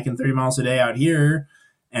I'm hiking 30 miles a day out here,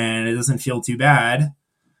 and it doesn't feel too bad.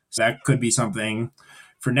 So that could be something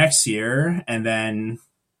for next year. And then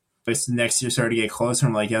as next year started to get closer,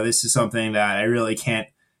 I'm like, yeah, this is something that I really can't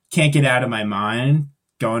get out of my mind,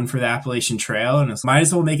 going for the Appalachian Trail, and might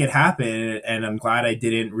as well make it happen. And I'm glad I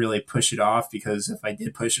didn't really push it off, because if I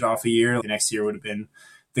did push it off a year, the next year would have been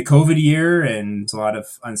the COVID year and a lot of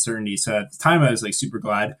uncertainty. So at the time I was like super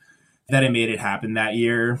glad that I made it happen that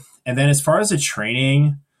year. And then as far as the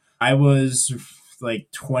training, I was like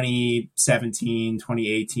 2017,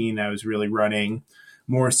 2018, I was really running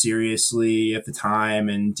more seriously at the time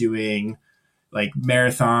and doing like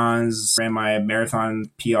marathons, ran my marathon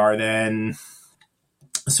PR then,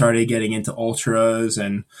 started getting into ultras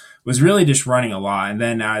and was really just running a lot. And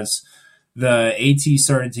then as the AT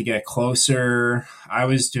started to get closer, I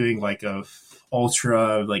was doing like a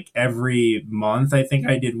ultra like every month. I think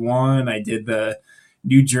I did one. I did the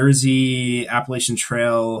New Jersey Appalachian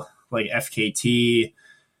Trail, like FKT,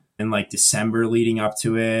 in like December leading up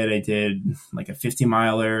to it. I did like a 50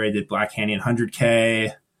 miler. I did Black Canyon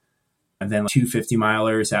 100K, and then like 2 50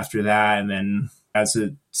 milers after that. And then as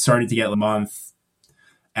it started to get a month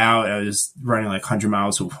out, I was running like 100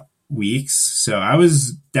 miles a weeks. So I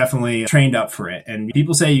was definitely trained up for it. And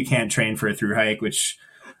people say you can't train for a through hike, which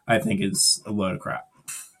I think is a load of crap.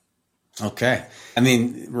 Okay. I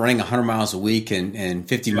mean, running 100 miles a week and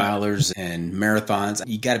 50 milers and marathons,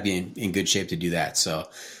 you got to be in good shape to do that. So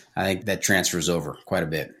I think that transfers over quite a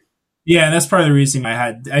bit. Yeah, and that's part of the reason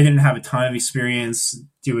I didn't have a ton of experience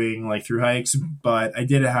doing like through hikes, but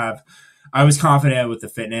I was confident with the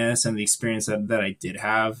fitness and the experience that I did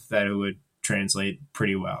have that it would translate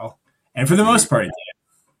pretty well. And for the most part, it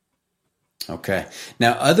did. Okay.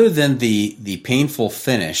 Now, other than the painful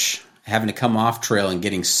finish, having to come off trail and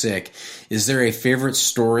getting sick, is there a favorite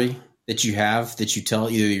story that you have that you tell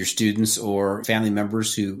either your students or family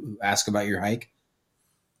members who ask about your hike?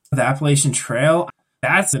 The Appalachian Trail,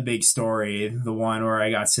 that's a big story. The one where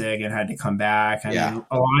I got sick and had to come back. I mean,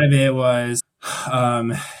 a lot of it was,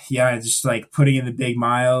 just like putting in the big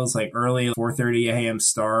miles, like early 4:30 a.m.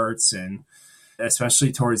 starts, and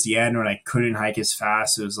especially towards the end when I couldn't hike as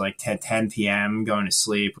fast, it was like 10 p.m. going to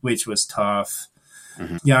sleep, which was tough.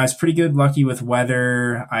 Mm-hmm. Yeah, I was pretty good, lucky with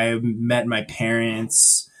weather. I met my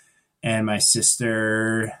parents and my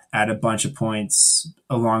sister at a bunch of points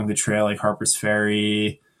along the trail, like Harper's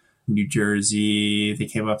Ferry, New Jersey. They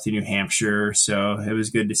came up to New Hampshire, so it was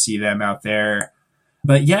good to see them out there.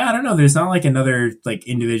 But yeah, I don't know. There's not like another like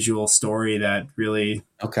individual story that really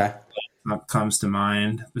comes to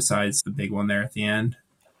mind besides the big one there at the end.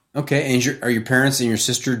 Okay, and are your parents and your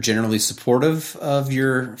sister generally supportive of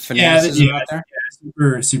your finances out there?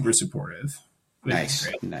 Yeah, super supportive. Nice.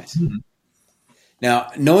 Mm-hmm.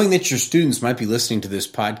 Now, knowing that your students might be listening to this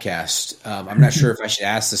podcast, I'm not sure if I should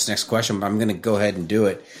ask this next question, but I'm going to go ahead and do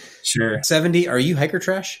it. Sure. 70, are you hiker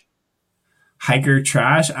trash? Hiker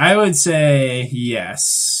trash? I would say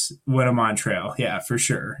yes when I'm on trail. Yeah, for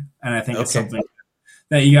sure. And I think it's something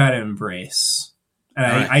that you got to embrace. And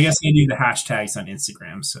I guess I do the hashtags on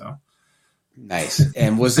Instagram. So nice.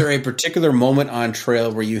 And was there a particular moment on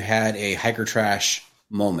trail where you had a hiker trash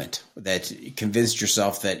moment that convinced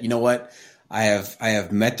yourself that, you know what, I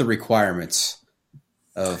have met the requirements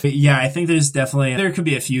of? Yeah, I think there could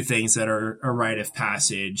be a few things that are a rite of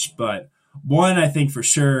passage, but one I think for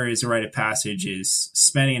sure is a rite of passage is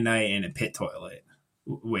spending a night in a pit toilet,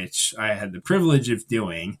 which I had the privilege of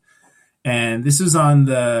doing. And this was on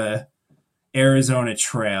the Arizona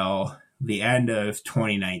Trail, the end of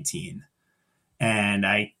 2019. And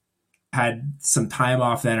I had some time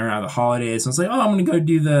off then around the holidays. I was like, I'm going to go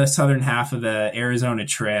do the southern half of the Arizona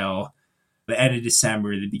Trail, the end of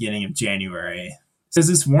December, the beginning of January. Because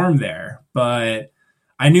it's warm there, but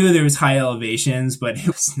I knew there was high elevations, but it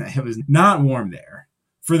was not warm there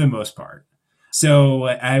for the most part. So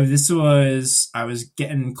I was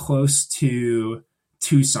getting close to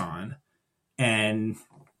Tucson, and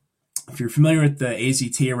if you're familiar with the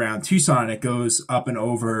AZT around Tucson, it goes up and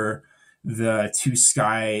over the two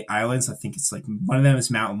sky islands. I think it's like one of them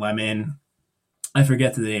is Mount Lemon. I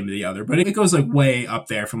forget the name of the other, but it goes like way up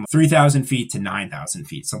there from 3,000 feet to 9,000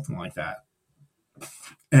 feet, something like that.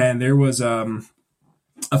 And there was a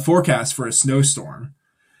forecast for a snowstorm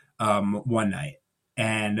one night.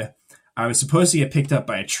 And I was supposed to get picked up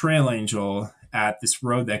by a trail angel at this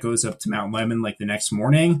road that goes up to Mount Lemon like the next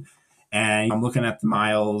morning. And I'm looking at the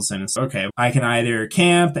miles and it's okay. I can either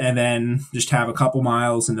camp and then just have a couple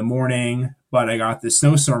miles in the morning, but I got this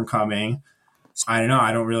snowstorm coming. So I don't know.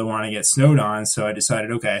 I don't really want to get snowed on. So I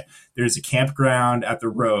decided, okay, there's a campground at the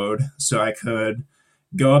road. So I could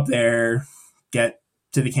go up there, get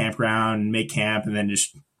to the campground, make camp, and then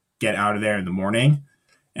just get out of there in the morning.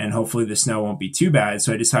 And hopefully the snow won't be too bad.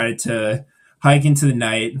 So I decided to hike into the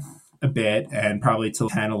night a bit and probably till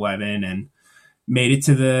 10, 11 and made it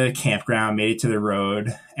to the campground, made it to the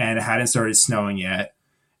road, and it hadn't started snowing yet.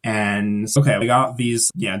 And okay, we got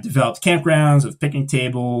these, developed campgrounds with picnic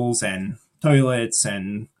tables and toilets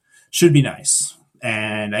and should be nice.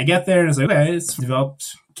 And I get there and it's like, okay, it's a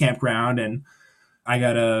developed campground and I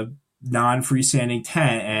got a non-freestanding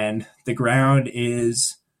tent and the ground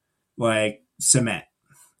is like cement.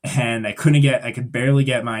 And I could barely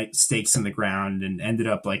get my stakes in the ground and ended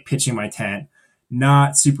up like pitching my tent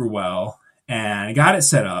not super well. And I got it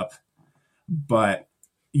set up, but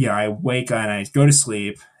I wake up and I go to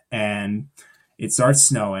sleep and it starts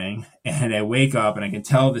snowing and I wake up and I can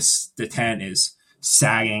tell the tent is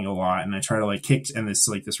sagging a lot. And I try to like kick, and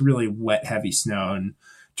this really wet, heavy snow, and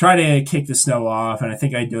try to kick the snow off. And I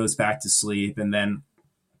think I doze back to sleep. And then,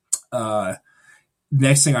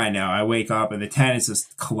 next thing I know, I wake up and the tent is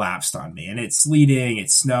just collapsed on me and it's sleeting,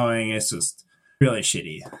 it's snowing. It's just really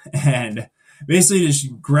shitty. And basically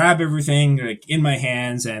just grab everything like in my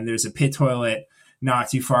hands and there's a pit toilet not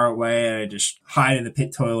too far away. And I just hide in the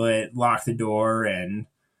pit toilet, lock the door and,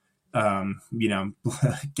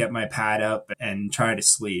 get my pad up and try to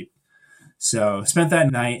sleep. So spent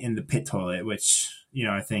that night in the pit toilet, which,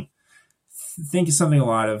 I think is something a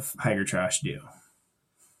lot of hiker trash do.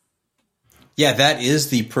 Yeah, that is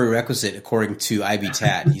the prerequisite according to IB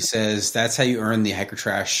Tat. He says that's how you earn the hiker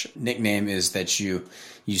trash nickname, is that you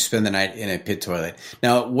spend the night in a pit toilet.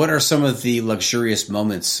 Now, what are some of the luxurious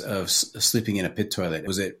moments of sleeping in a pit toilet?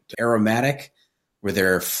 Was it aromatic? Were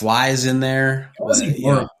there flies in there? It wasn't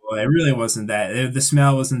horrible. It really wasn't that. The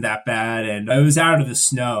smell wasn't that bad. And I was out of the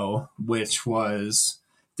snow, which was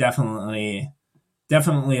definitely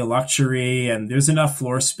a luxury, and there's enough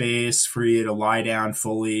floor space for you to lie down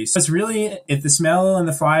fully. So it's really, if the smell and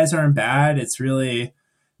the flies aren't bad, it's really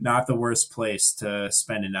not the worst place to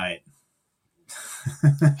spend a night.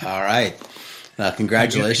 All right.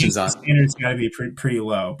 Congratulations on standards. Got to be pretty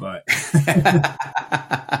low, but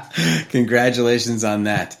congratulations on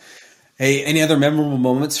that. Hey, any other memorable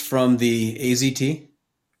moments from the AZT?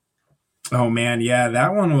 Oh man, yeah,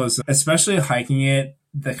 that one was, especially hiking it,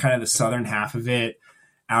 the kind of the southern half of it,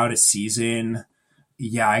 out of season.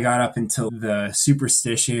 Yeah, I got up until the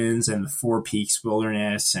Superstitions and the Four Peaks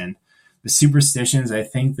Wilderness. And the Superstitions, I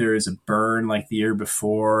think there is a burn like the year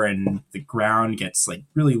before, and the ground gets like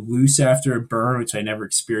really loose after a burn, which I never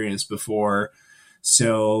experienced before.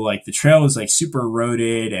 So like the trail was like super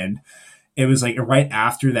eroded, and it was like right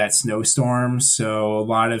after that snowstorm. So a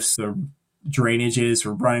lot of the drainages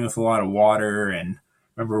were running with a lot of water. And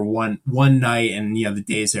remember one night, and the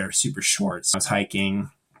days there are super short. So I was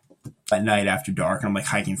hiking at night after dark, and I'm like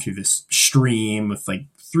hiking through this stream with like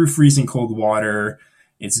through freezing cold water.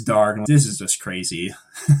 It's dark, and this is just crazy.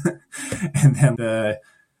 And then the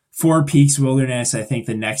Four Peaks Wilderness, I think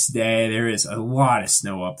the next day there is a lot of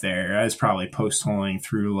snow up there. I was probably post-holing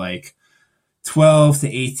through like 12 to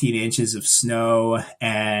 18 inches of snow,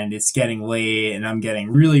 and it's getting late, and I'm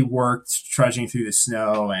getting really worked trudging through the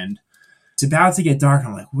snow, and it's about to get dark.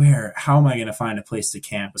 I'm like, how am I going to find a place to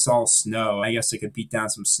camp? It's all snow. I guess I could beat down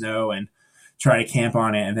some snow and try to camp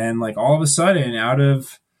on it. And then like all of a sudden I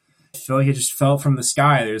feel like it just fell from the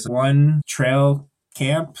sky. There's one trail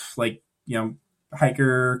camp, like,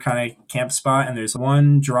 hiker kind of camp spot. And there's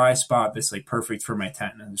one dry spot that's like perfect for my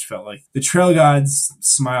tent. And I just felt like the trail gods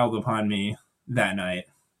smiled upon me that night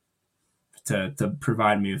to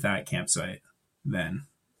provide me with that campsite then.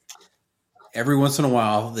 Every once in a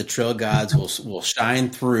while, the trail gods will shine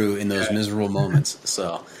through in those miserable moments.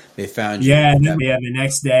 So they found you. Yeah, the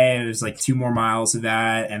next day, it was like 2 more miles of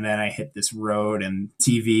that. And then I hit this road, and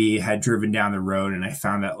TV had driven down the road, and I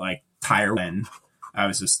found that like tire win. I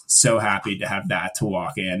was just so happy to have that to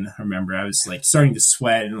walk in. I remember I was like starting to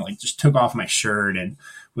sweat and like just took off my shirt and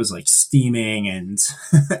was like steaming and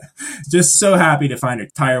just so happy to find a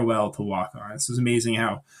tire well to walk on. So it was amazing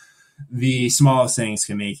how the smallest things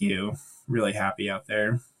can make you really happy out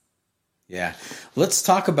there. Yeah. Let's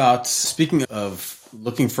talk about, speaking of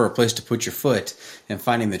looking for a place to put your foot and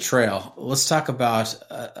finding the trail, let's talk about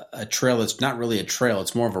a trail that's not really a trail.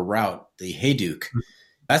 It's more of a route, the Hayduke.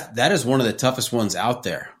 That is one of the toughest ones out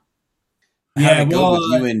there. How did it go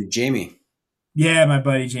with you and Jamie? Yeah, my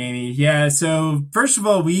buddy Jamie. Yeah, so first of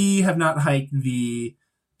all, we have not hiked the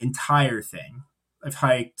entire thing. I've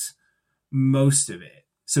hiked most of it.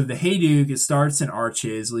 So the Hayduke, it starts in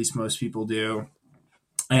Arches, at least most people do.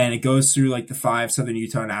 And it goes through like the 5 Southern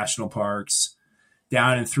Utah National Parks,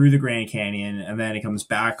 down and through the Grand Canyon, and then it comes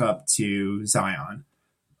back up to Zion.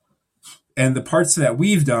 And the parts that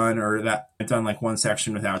we've done, or that I've done like one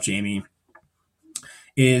section without Jamie,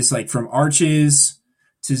 is like from Arches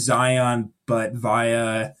to Zion, but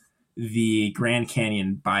via the Grand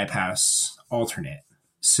Canyon bypass alternate.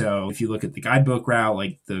 So if you look at the guidebook route,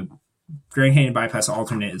 like the Grand Canyon Bypass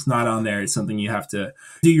alternate is not on there. It's something you have to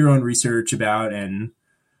do your own research about and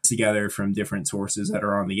together from different sources that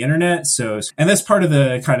are on the internet. So, and that's part of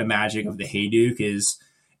the kind of magic of the Hayduke is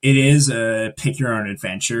it is a pick your own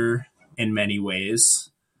adventure in many ways.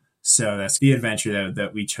 So that's the adventure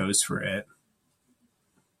that we chose for it.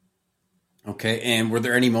 Okay. And were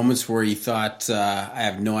there any moments where you thought, I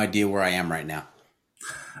have no idea where I am right now?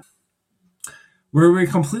 Were we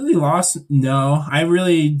completely lost? No, I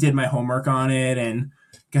really did my homework on it and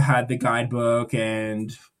had the guidebook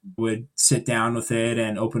and would sit down with it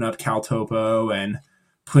and open up CalTopo and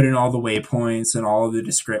put in all the waypoints and all of the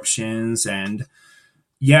descriptions. And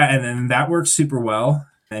yeah, and then that works super well.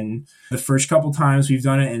 And the first couple times we've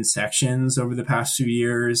done it in sections over the past few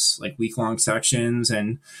years, like week-long sections.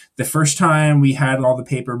 And the first time we had all the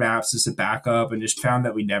paper maps as a backup and just found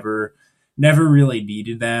that we never really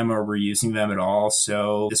needed them or were using them at all.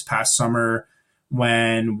 So this past summer,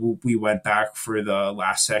 when we went back for the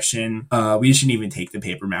last session, we just didn't even take the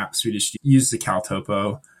paper maps. We just used the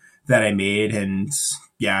CalTopo that I made. And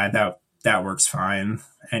yeah, that works fine.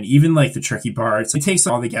 And even like the tricky parts, it takes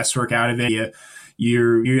all the guesswork out of it.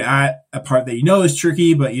 You're at a part that you know is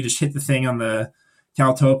tricky, but you just hit the thing on the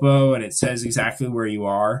CalTopo and it says exactly where you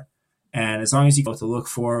are. And as long as you know what to look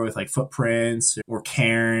for with like footprints or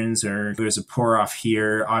cairns or there's a pour off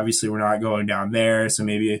here, obviously we're not going down there. So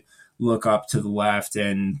maybe look up to the left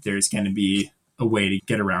and there's going to be a way to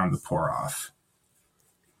get around the pour off.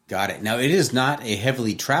 Got it. Now, it is not a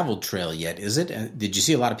heavily traveled trail yet, is it? Did you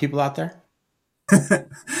see a lot of people out there?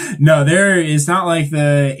 No, it's not like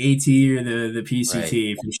the AT or the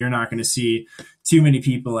PCT. Right. You're not going to see too many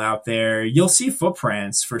people out there. You'll see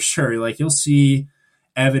footprints for sure. Like you'll see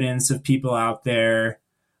evidence of people out there,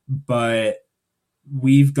 but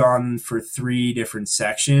we've gone for 3 different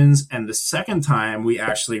sections. And the second time we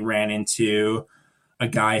actually ran into a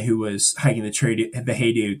guy who was hiking the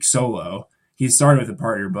Hayduke solo. He started with a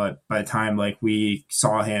partner, but by the time like we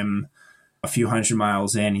saw him a few hundred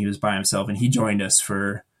miles in, he was by himself and he joined us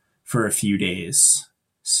for a few days.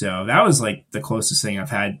 So that was like the closest thing I've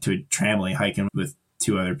had to trampoline hiking with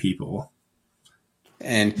 2 other people.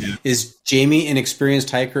 And is Jamie an experienced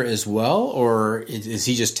hiker as well, or is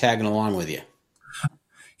he just tagging along with you?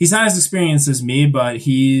 He's not as experienced as me, but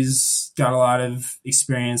he's got a lot of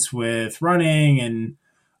experience with running and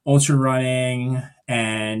ultra running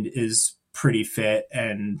and is pretty fit.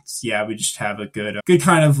 And yeah, we just have a good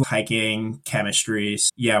kind of hiking chemistry. So,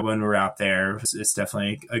 yeah, when we're out there, it's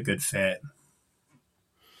definitely a good fit.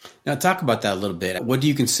 Now talk about that a little bit. What do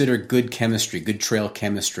you consider good chemistry, good trail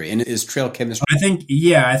chemistry? And is trail chemistry? I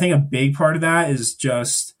think a big part of that is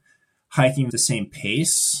just hiking at the same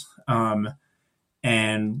pace.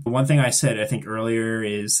 And one thing I said, I think earlier,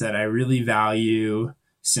 is that I really value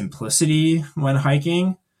simplicity when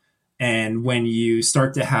hiking. And when you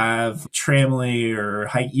start to have trampoline or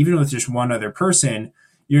hike, even with just one other person,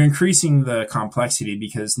 you're increasing the complexity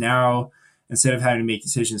because now instead of having to make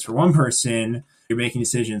decisions for one person, you're making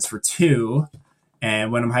decisions for 2.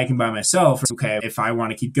 And when I'm hiking by myself, okay, if I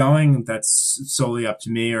want to keep going, that's solely up to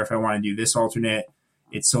me. Or if I want to do this alternate,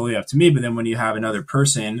 it's solely up to me. But then when you have another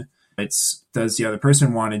person, does the other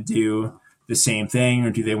person want to do the same thing, or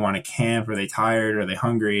do they want to camp? Are they tired? Are they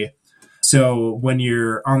hungry? So when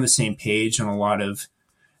you're on the same page on a lot of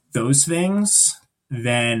those things,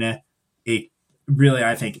 then it really,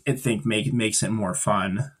 I think makes it more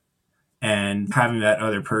fun. And having that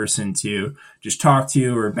other person to just talk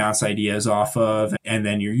to or bounce ideas off of, and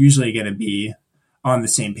then you're usually going to be on the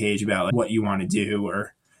same page about like what you want to do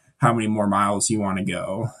or how many more miles you want to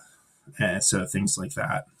go. And so things like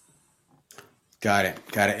that. Got it.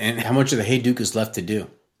 And how much of the Hayduke is left to do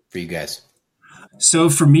for you guys? So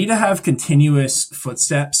for me to have continuous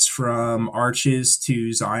footsteps from Arches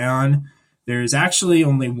to Zion, there's actually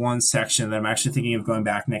only one section that I'm actually thinking of going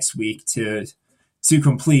back next week to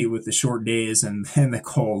complete with the short days and the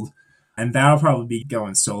cold. And that'll probably be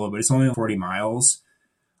going solo, but it's only 40 miles.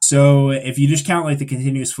 So if you just count like the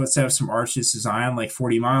continuous footsteps from Arches to Zion, like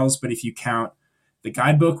 40 miles, but if you count the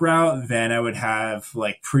guidebook route, then I would have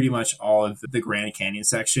like pretty much all of the Grand Canyon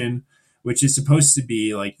section, which is supposed to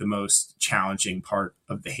be like the most challenging part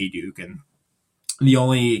of the Hayduke. And the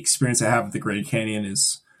only experience I have with the Grand Canyon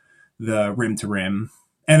is the rim to rim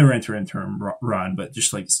and the rim to rim run, but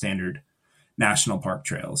just like standard national park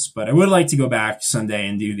trails. But I would like to go back Sunday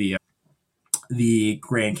and do the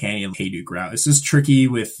Grand Canyon Hayduke route. It's just tricky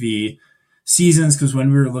with the seasons because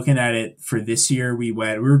when we were looking at it for this year, we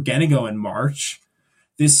were going to go in March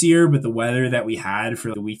this year, but the weather that we had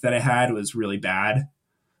for the week that I had was really bad.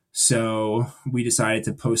 So we decided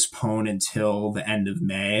to postpone until the end of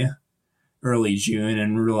May. early June,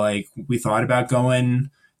 and we thought about going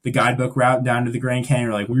the guidebook route down to the Grand Canyon.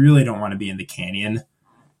 We're like, we really don't want to be in the canyon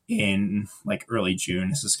in like early June.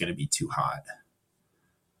 This is going to be too hot.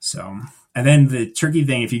 So, and then the tricky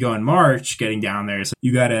thing, if you go in March, getting down there, is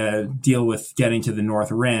you got to deal with getting to the North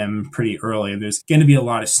Rim pretty early. There's going to be a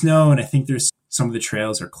lot of snow, and I think there's some of the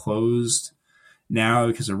trails are closed now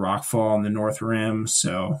because of rockfall on the North Rim.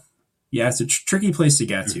 So, yeah, it's a tricky place to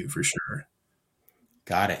get to for sure.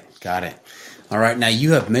 Got it. All right. Now,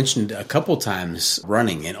 you have mentioned a couple times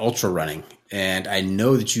running and ultra running, and I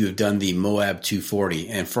know that you have done the Moab 240.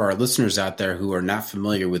 And for our listeners out there who are not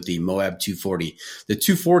familiar with the Moab 240, the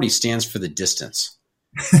 240 stands for the distance.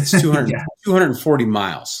 It's 200, 240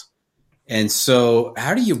 miles. And so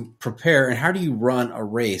how do you prepare and how do you run a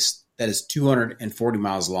race that is 240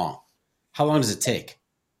 miles long? How long does it take?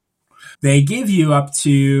 They give you up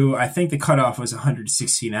to, I think the cutoff was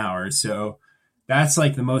 116 hours. So that's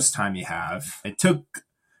like the most time you have. It took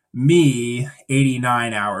me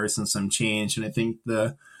 89 hours and some change. And I think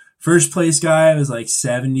the first place guy was like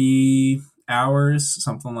 70 hours,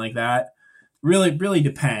 something like that. Really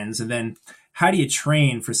depends. And then how do you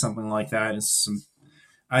train for something like that is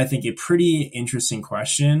I think a pretty interesting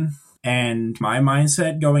question. And my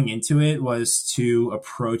mindset going into it was to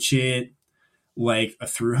approach it like a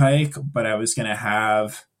thru hike, but I was going to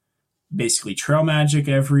have basically trail magic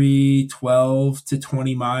every 12 to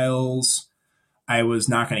 20 miles. I was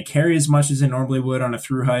not going to carry as much as I normally would on a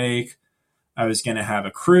thru hike. I was going to have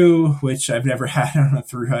a crew, which I've never had on a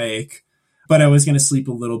thru hike, but I was going to sleep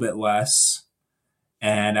a little bit less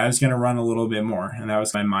and I was going to run a little bit more. And that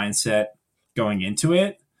was my mindset going into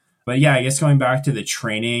it. But yeah, I guess going back to the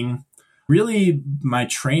training, really my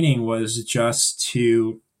training was just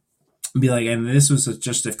to be like, and this was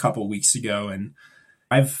just a couple weeks ago. And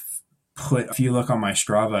if you look on my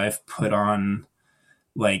Strava, I've put on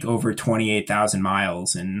like over 28,000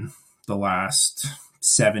 miles in the last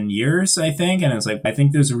 7 years, I think. And it's like, I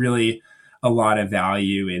think there's really a lot of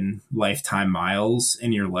value in lifetime miles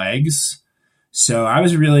in your legs. So I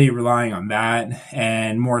was really relying on that.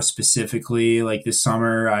 And more specifically, like this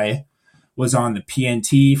summer, I was on the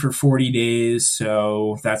PNT for 40 days.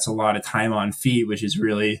 So that's a lot of time on feet, which is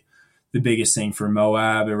really the biggest thing for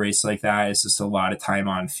Moab. A race like that is just a lot of time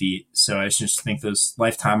on feet. So I just think those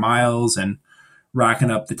lifetime miles and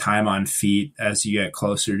racking up the time on feet as you get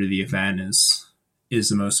closer to the event is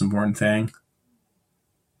the most important thing.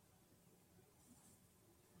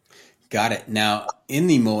 Got it. Now, in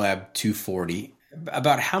the Moab 240,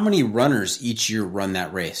 about how many runners each year run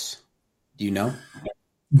that race? Do you know?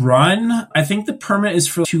 I think the permit is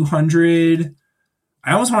for 200.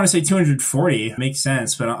 I almost want to say 240. It makes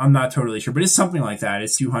sense, but I'm not totally sure. But it's something like that.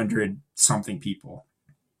 It's 200 something people.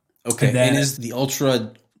 Okay. And is the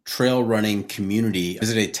ultra trail running community,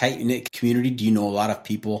 is it a tight-knit community? Do you know a lot of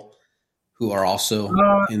people who are also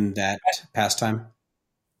in that pastime?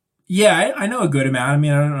 Yeah, I know a good amount. I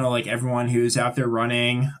mean, I don't know like everyone who's out there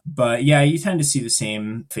running, but yeah, you tend to see the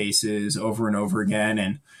same faces over and over again.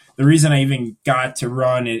 And the reason I even got to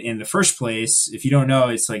run it in the first place, if you don't know,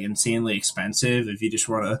 it's like insanely expensive if you just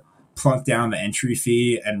want to plunk down the entry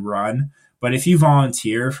fee and run. But if you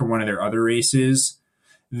volunteer for one of their other races,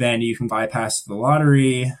 then you can bypass the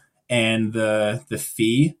lottery and the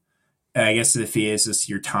fee. I guess the fee is just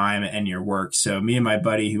your time and your work. So me and my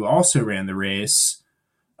buddy who also ran the race,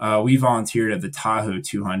 we volunteered at the Tahoe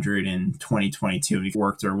 200 in 2022. We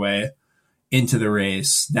worked our way into the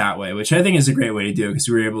race that way, which I think is a great way to do it because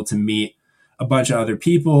we were able to meet a bunch of other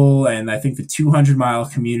people. And I think the 200-mile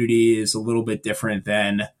community is a little bit different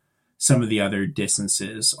than some of the other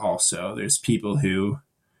distances also. There's people who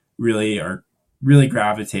really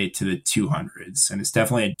gravitate to the 200s. And it's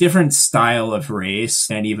definitely a different style of race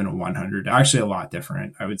than even a 100. Actually, a lot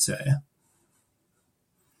different, I would say.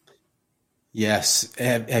 Yes.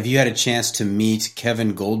 Have you had a chance to meet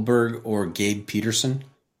Kevin Goldberg or Gabe Peterson?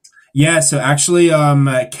 Yeah, so actually,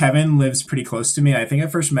 Kevin lives pretty close to me. I think I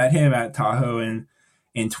first met him at Tahoe in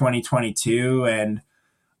 2022, and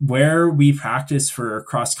where we practice for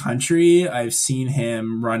cross country, I've seen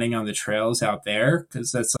him running on the trails out there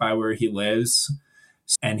because that's by where he lives.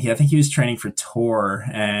 And I think he was training for Tour,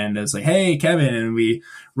 and I was like, "Hey, Kevin," and we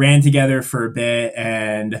ran together for a bit,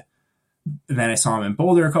 and then I saw him in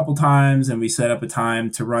Boulder a couple times and we set up a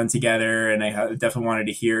time to run together. And I definitely wanted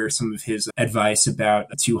to hear some of his advice about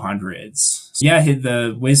the 200s. So yeah,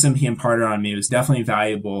 the wisdom he imparted on me was definitely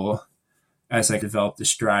valuable as I developed a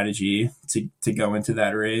strategy to go into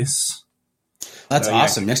that race. That's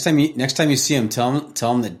awesome. Next time you see him, tell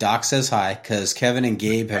him that Doc says hi, because Kevin and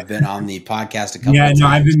Gabe have been on the podcast a couple of times.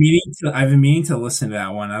 I've been meaning to listen to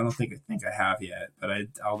that one. I don't think I have yet, but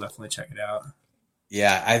I'll definitely check it out.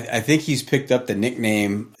 Yeah, I think he's picked up the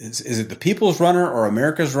nickname. Is it the People's Runner or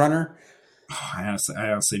America's Runner? I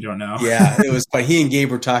honestly don't know. Yeah, it was. But he and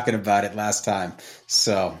Gabe were talking about it last time.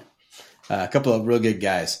 So a couple of real good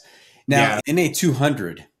guys. Now in a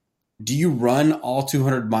 200. Do you run all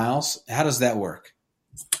 200 miles? How does that work?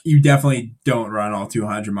 You definitely don't run all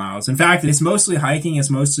 200 miles. In fact, it's mostly hiking. It's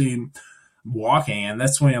mostly walking. And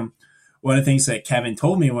that's when one of the things that Kevin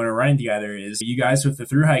told me when we're running together is you guys with the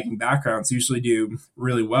through hiking backgrounds usually do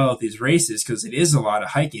really well at these races because it is a lot of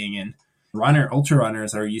hiking, and ultra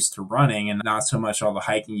runners are used to running and not so much all the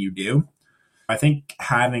hiking you do. I think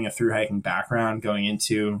having a through hiking background going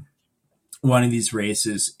into one of these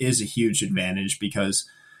races is a huge advantage because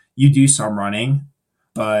you do some running,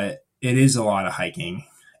 but it is a lot of hiking.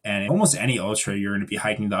 And almost any ultra, you're going to be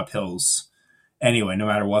hiking the uphills anyway, no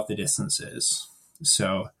matter what the distance is.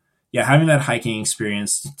 So, yeah, having that hiking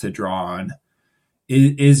experience to draw on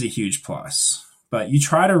is a huge plus. But you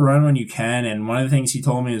try to run when you can. And one of the things he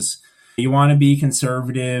told me is you want to be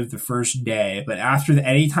conservative the first day. But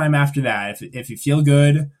anytime after that, if you feel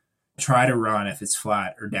good, try to run if it's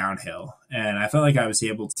flat or downhill. And I felt like I was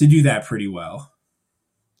able to do that pretty well.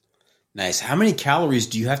 Nice. How many calories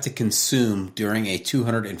do you have to consume during a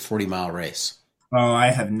 240-mile race? Oh, I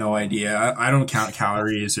have no idea. I don't count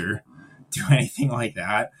calories or do anything like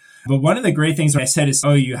that. But one of the great things I said is,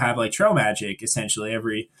 you have like trail magic essentially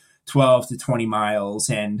every 12 to 20 miles.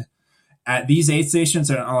 And at these aid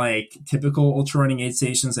stations are like typical ultra running aid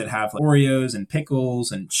stations that have like Oreos and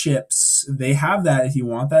pickles and chips. They have that if you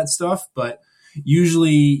want that stuff. But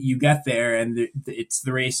usually you get there and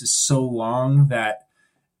the race is so long that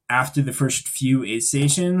after the first few aid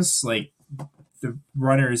stations, like the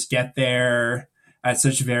runners get there at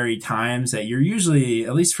such varied times that you're usually,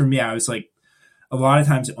 at least for me, I was like a lot of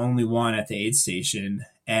times only one at the aid station,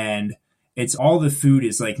 and it's all the food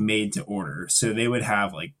is like made to order. So they would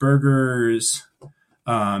have like burgers,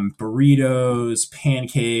 burritos,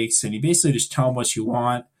 pancakes, and you basically just tell them what you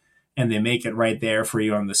want and they make it right there for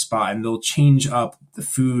you on the spot. And they'll change up the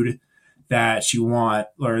food that you want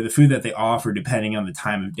or the food that they offer depending on the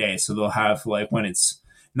time of day. So they'll have like when it's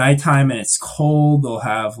nighttime and it's cold, they'll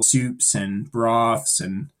have soups and broths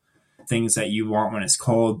and things that you want when it's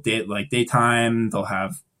cold. Like daytime, they'll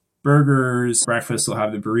have burgers. Breakfast, they'll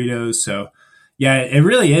have the burritos. So yeah, it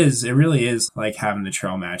really is like having the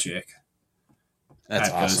trail magic. That's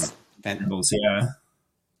awesome. Yeah.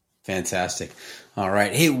 Fantastic. All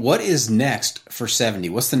right. Hey, what is next for 70?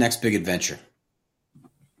 What's the next big adventure?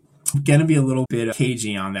 Going to be a little bit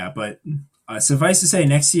cagey on that, but suffice to say,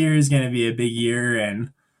 next year is going to be a big year,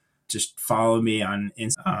 and just follow me on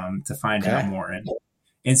to find out more. And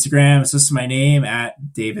Instagram, it's just my name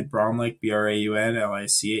at David Braunlich,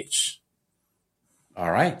 Braunlich. All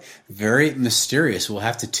right. Very mysterious. We'll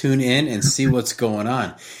have to tune in and see what's going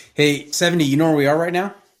on. Hey, 70, you know where we are right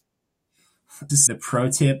now? This is a pro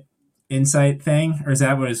tip insight thing, or is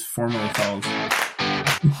that what it's formerly called?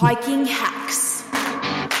 Hiking hacks.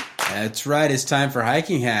 That's right. It's time for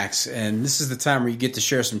hiking hacks. And this is the time where you get to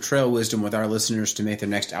share some trail wisdom with our listeners to make their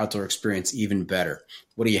next outdoor experience even better.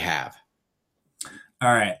 What do you have?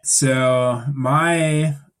 All right. So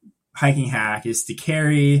my hiking hack is to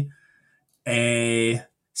carry a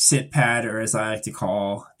sit pad, or as I like to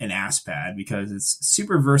call an ass pad, because it's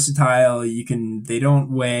super versatile. They don't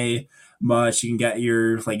weigh much. You can get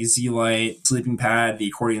your like Z-Lite sleeping pad, the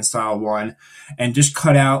accordion style one, and just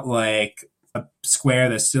cut out like a square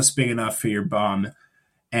that's just big enough for your bum,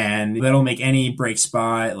 and that'll make any break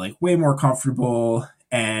spot like way more comfortable.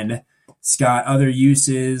 And it's got other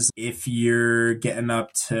uses. If you're getting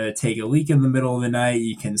up to take a leak in the middle of the night,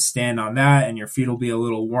 you can stand on that and your feet will be a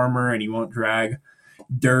little warmer and you won't drag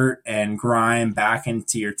dirt and grime back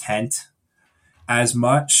into your tent as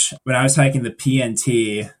much. When I was hiking the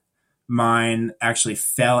PNT, mine actually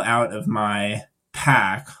fell out of my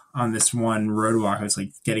pack on this one road walk. I was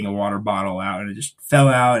like getting a water bottle out and it just fell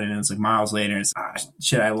out, and it was like miles later. It's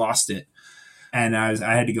shit, I lost it. And I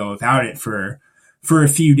had to go without it for a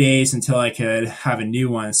few days until I could have a new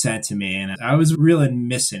one sent to me. And I was really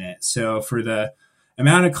missing it. So for the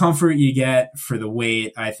amount of comfort you get for the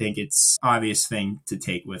weight, I think it's an obvious thing to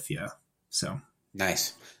take with you. So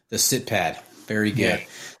nice. The sit pad. Very good. Yeah.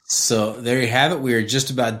 So there you have it. We are just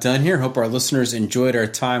about done here. Hope our listeners enjoyed our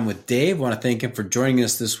time with Dave. Want to thank him for joining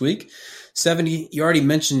us this week. 70, you already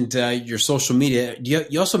mentioned your social media.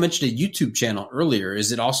 You also mentioned a YouTube channel earlier.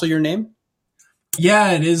 Is it also your name?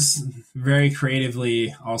 Yeah, it is very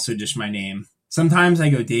creatively also just my name. Sometimes I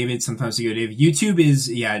go David, sometimes I go Dave. YouTube is,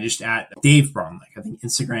 just at Dave Braunlich. I think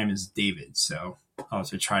Instagram is David. So I'll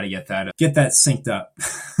also try to get that synced up.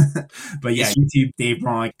 But yeah, YouTube, Dave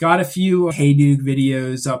Braunlich. Got a few Hey Duke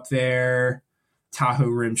videos up there, Tahoe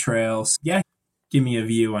Rim Trails. Yeah, give me a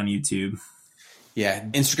view on YouTube. Yeah,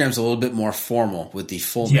 Instagram's a little bit more formal with the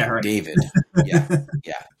full name, right. David. Yeah.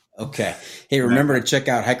 Okay. Hey, remember to check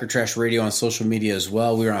out Hiker Trash Radio on social media as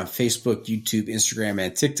well. We're on Facebook, YouTube, Instagram,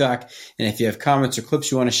 and TikTok. And if you have comments or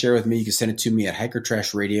clips you want to share with me, you can send it to me at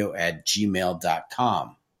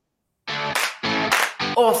hikertrashradio@gmail.com.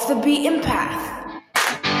 Off the beaten path.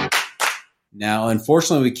 Now,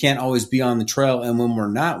 unfortunately, we can't always be on the trail, and when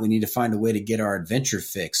we're not, we need to find a way to get our adventure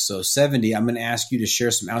fix. So, 70, I'm going to ask you to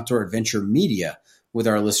share some outdoor adventure media with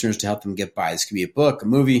our listeners to help them get by. This could be a book, a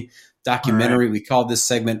movie, documentary. Right. We call this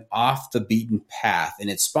segment Off the Beaten Path, and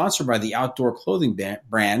it's sponsored by the outdoor clothing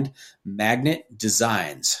brand Magnet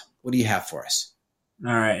Designs. What do you have for us?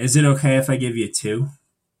 All right. Is it okay if I give you two?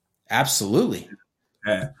 Absolutely.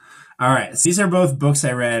 Okay. All right. So these are both books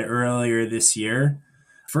I read earlier this year.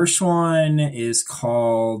 First one is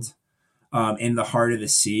called In the Heart of the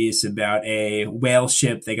Sea. It's about a whale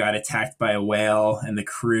ship that got attacked by a whale, and the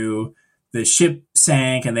ship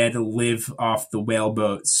sank, and they had to live off the whale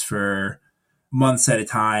boats for months at a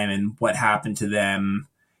time. And what happened to them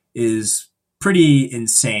is pretty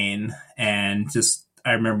insane. And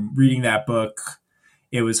I remember reading that book.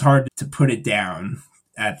 It was hard to put it down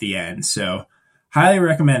at the end. So highly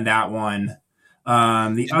recommend that one.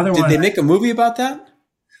 The other one. Did they make a movie about that?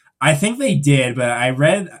 I think they did, but I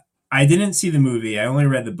didn't see the movie. I only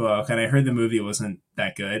read the book, and I heard the movie wasn't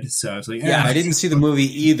that good. So I was like, yeah, I didn't see the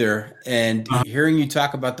movie either. And hearing you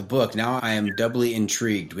talk about the book, now I am doubly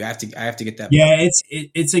intrigued. I have to get that. Yeah, book.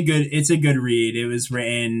 It's a good read. It was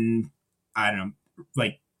written, I don't know,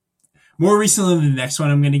 like more recently than the next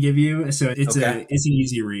one I'm going to give you. So it's an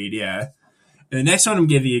easy read. Yeah. And the next one I'm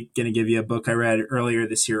going to give you a book I read earlier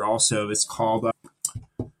this year. Also, it's called.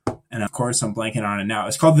 And of course, I'm blanking on it now.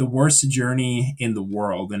 It's called The Worst Journey in the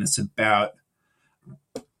World, and it's about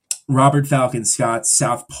Robert Falcon Scott's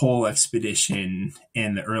South Pole expedition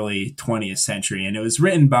in the early 20th century. And it was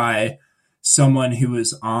written by someone who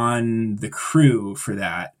was on the crew for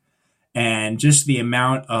that. And just the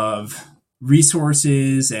amount of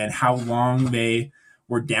resources and how long they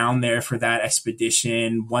were down there for that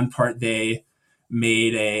expedition. One part they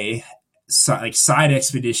made a side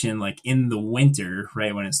expedition in the winter,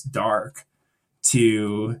 right when it's dark,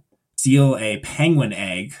 to steal a penguin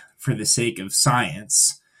egg for the sake of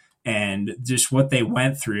science. And just what they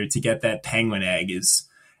went through to get that penguin egg is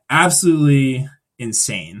absolutely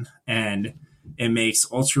insane. And it makes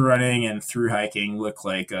ultra running and through hiking look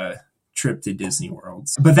like a trip to Disney World.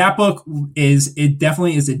 But that book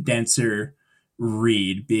definitely is a denser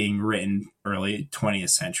read, being written early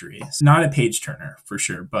 20th century. It's not a page turner for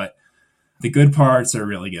sure, but the good parts are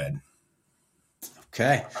really good.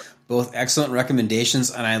 Okay. Both excellent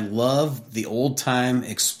recommendations. And I love the old time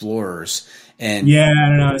explorers. And yeah, I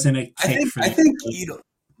don't know. I think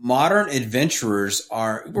modern adventurers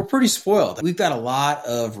we're pretty spoiled. We've got a lot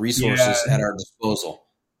of resources at our disposal.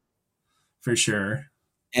 For sure.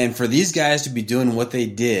 And for these guys to be doing what they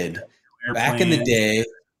did back in the day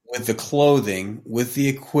with the clothing, with the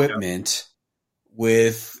equipment,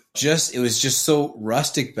 it was just so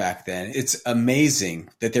rustic back then. It's amazing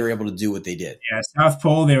that they were able to do what they did. Yeah, South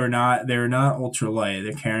Pole, they were not ultra light.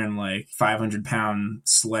 They're carrying 500-pound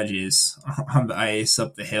sledges on the ice,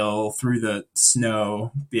 up the hill, through the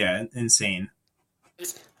snow. Yeah, insane.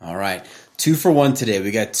 All right. 2 for 1 today.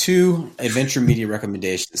 We got 2 adventure media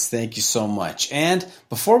recommendations. Thank you so much. And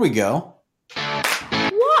before we go,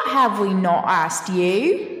 what have we not asked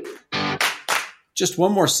you? Just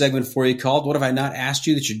one more segment for you called What Have I Not Asked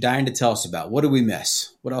You That You're Dying to Tell Us About? What did we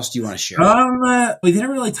miss? What else do you want to share? We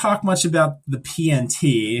didn't really talk much about the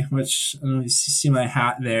PNT, which I don't know if you see my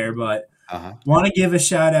hat there, but want to give a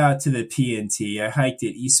shout out to the PNT. I hiked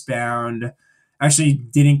it eastbound. Actually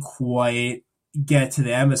didn't quite get to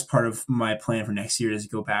them as part of my plan for next year is to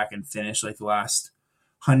go back and finish the last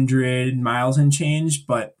 100 miles and change.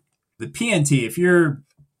 But the PNT, if you're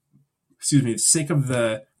sick of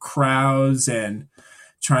the crowds and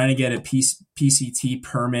trying to get a PCT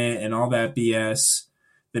permit and all that BS,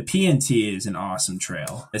 the PNT is an awesome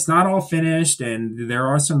trail. It's not all finished, and there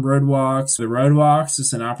are some roadwalks. The roadwalks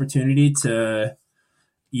is an opportunity to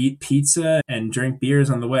eat pizza and drink beers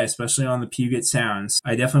on the way, especially on the Puget Sounds.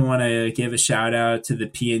 I definitely want to give a shout out to the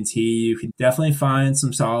PNT. You can definitely find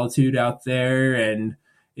some solitude out there, and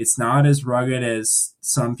it's not as rugged as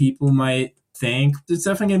some people might think. It's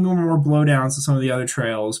definitely going to be more blowdowns than some of the other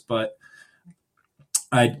trails, but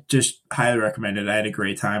I just highly recommend it. I had a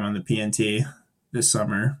great time on the PNT this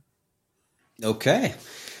summer. Okay.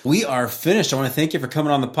 We are finished. I want to thank you for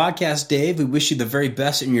coming on the podcast, Dave. We wish you the very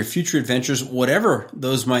best in your future adventures, whatever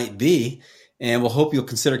those might be. And we'll hope you'll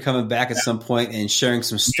consider coming back at some point and sharing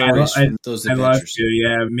some stories from those adventures. I'd love to,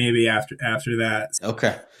 yeah, maybe after that.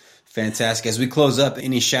 Okay. Fantastic. As we close up,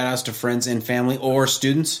 any shout outs to friends and family or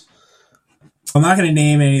students? I'm not going to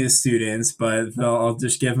name any of the students, but I'll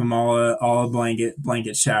just give them all a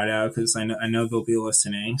blanket shout out because I know they'll be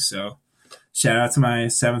listening. So shout out to my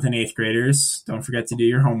 7th and 8th graders. Don't forget to do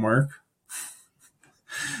your homework.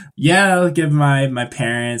 Yeah, I'll give my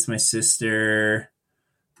parents, my sister,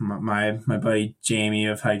 my buddy Jamie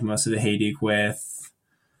I've hiked most of the Hayduke with.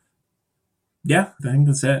 Yeah, I think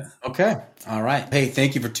that's it. Okay. All right. Hey,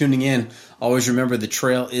 thank you for tuning in. Always remember the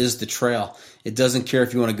trail is the trail. It doesn't care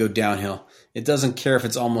if you want to go downhill. It doesn't care if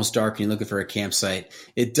it's almost dark and you're looking for a campsite.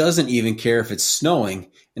 It doesn't even care if it's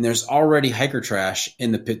snowing and there's already hiker trash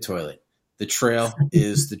in the pit toilet. The trail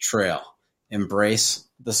is the trail. Embrace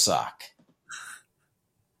the sock.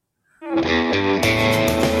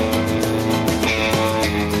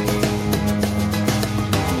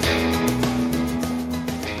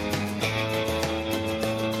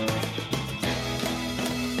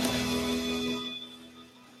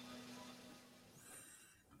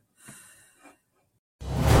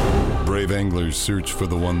 Brave anglers search for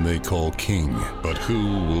the one they call king, but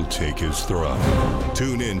who will take his throne?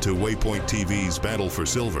 Tune in to Waypoint TV's Battle for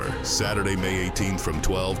Silver, Saturday, May 18th from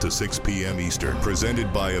 12 to 6 p.m. Eastern,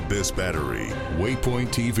 presented by Abyss Battery. Waypoint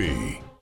TV.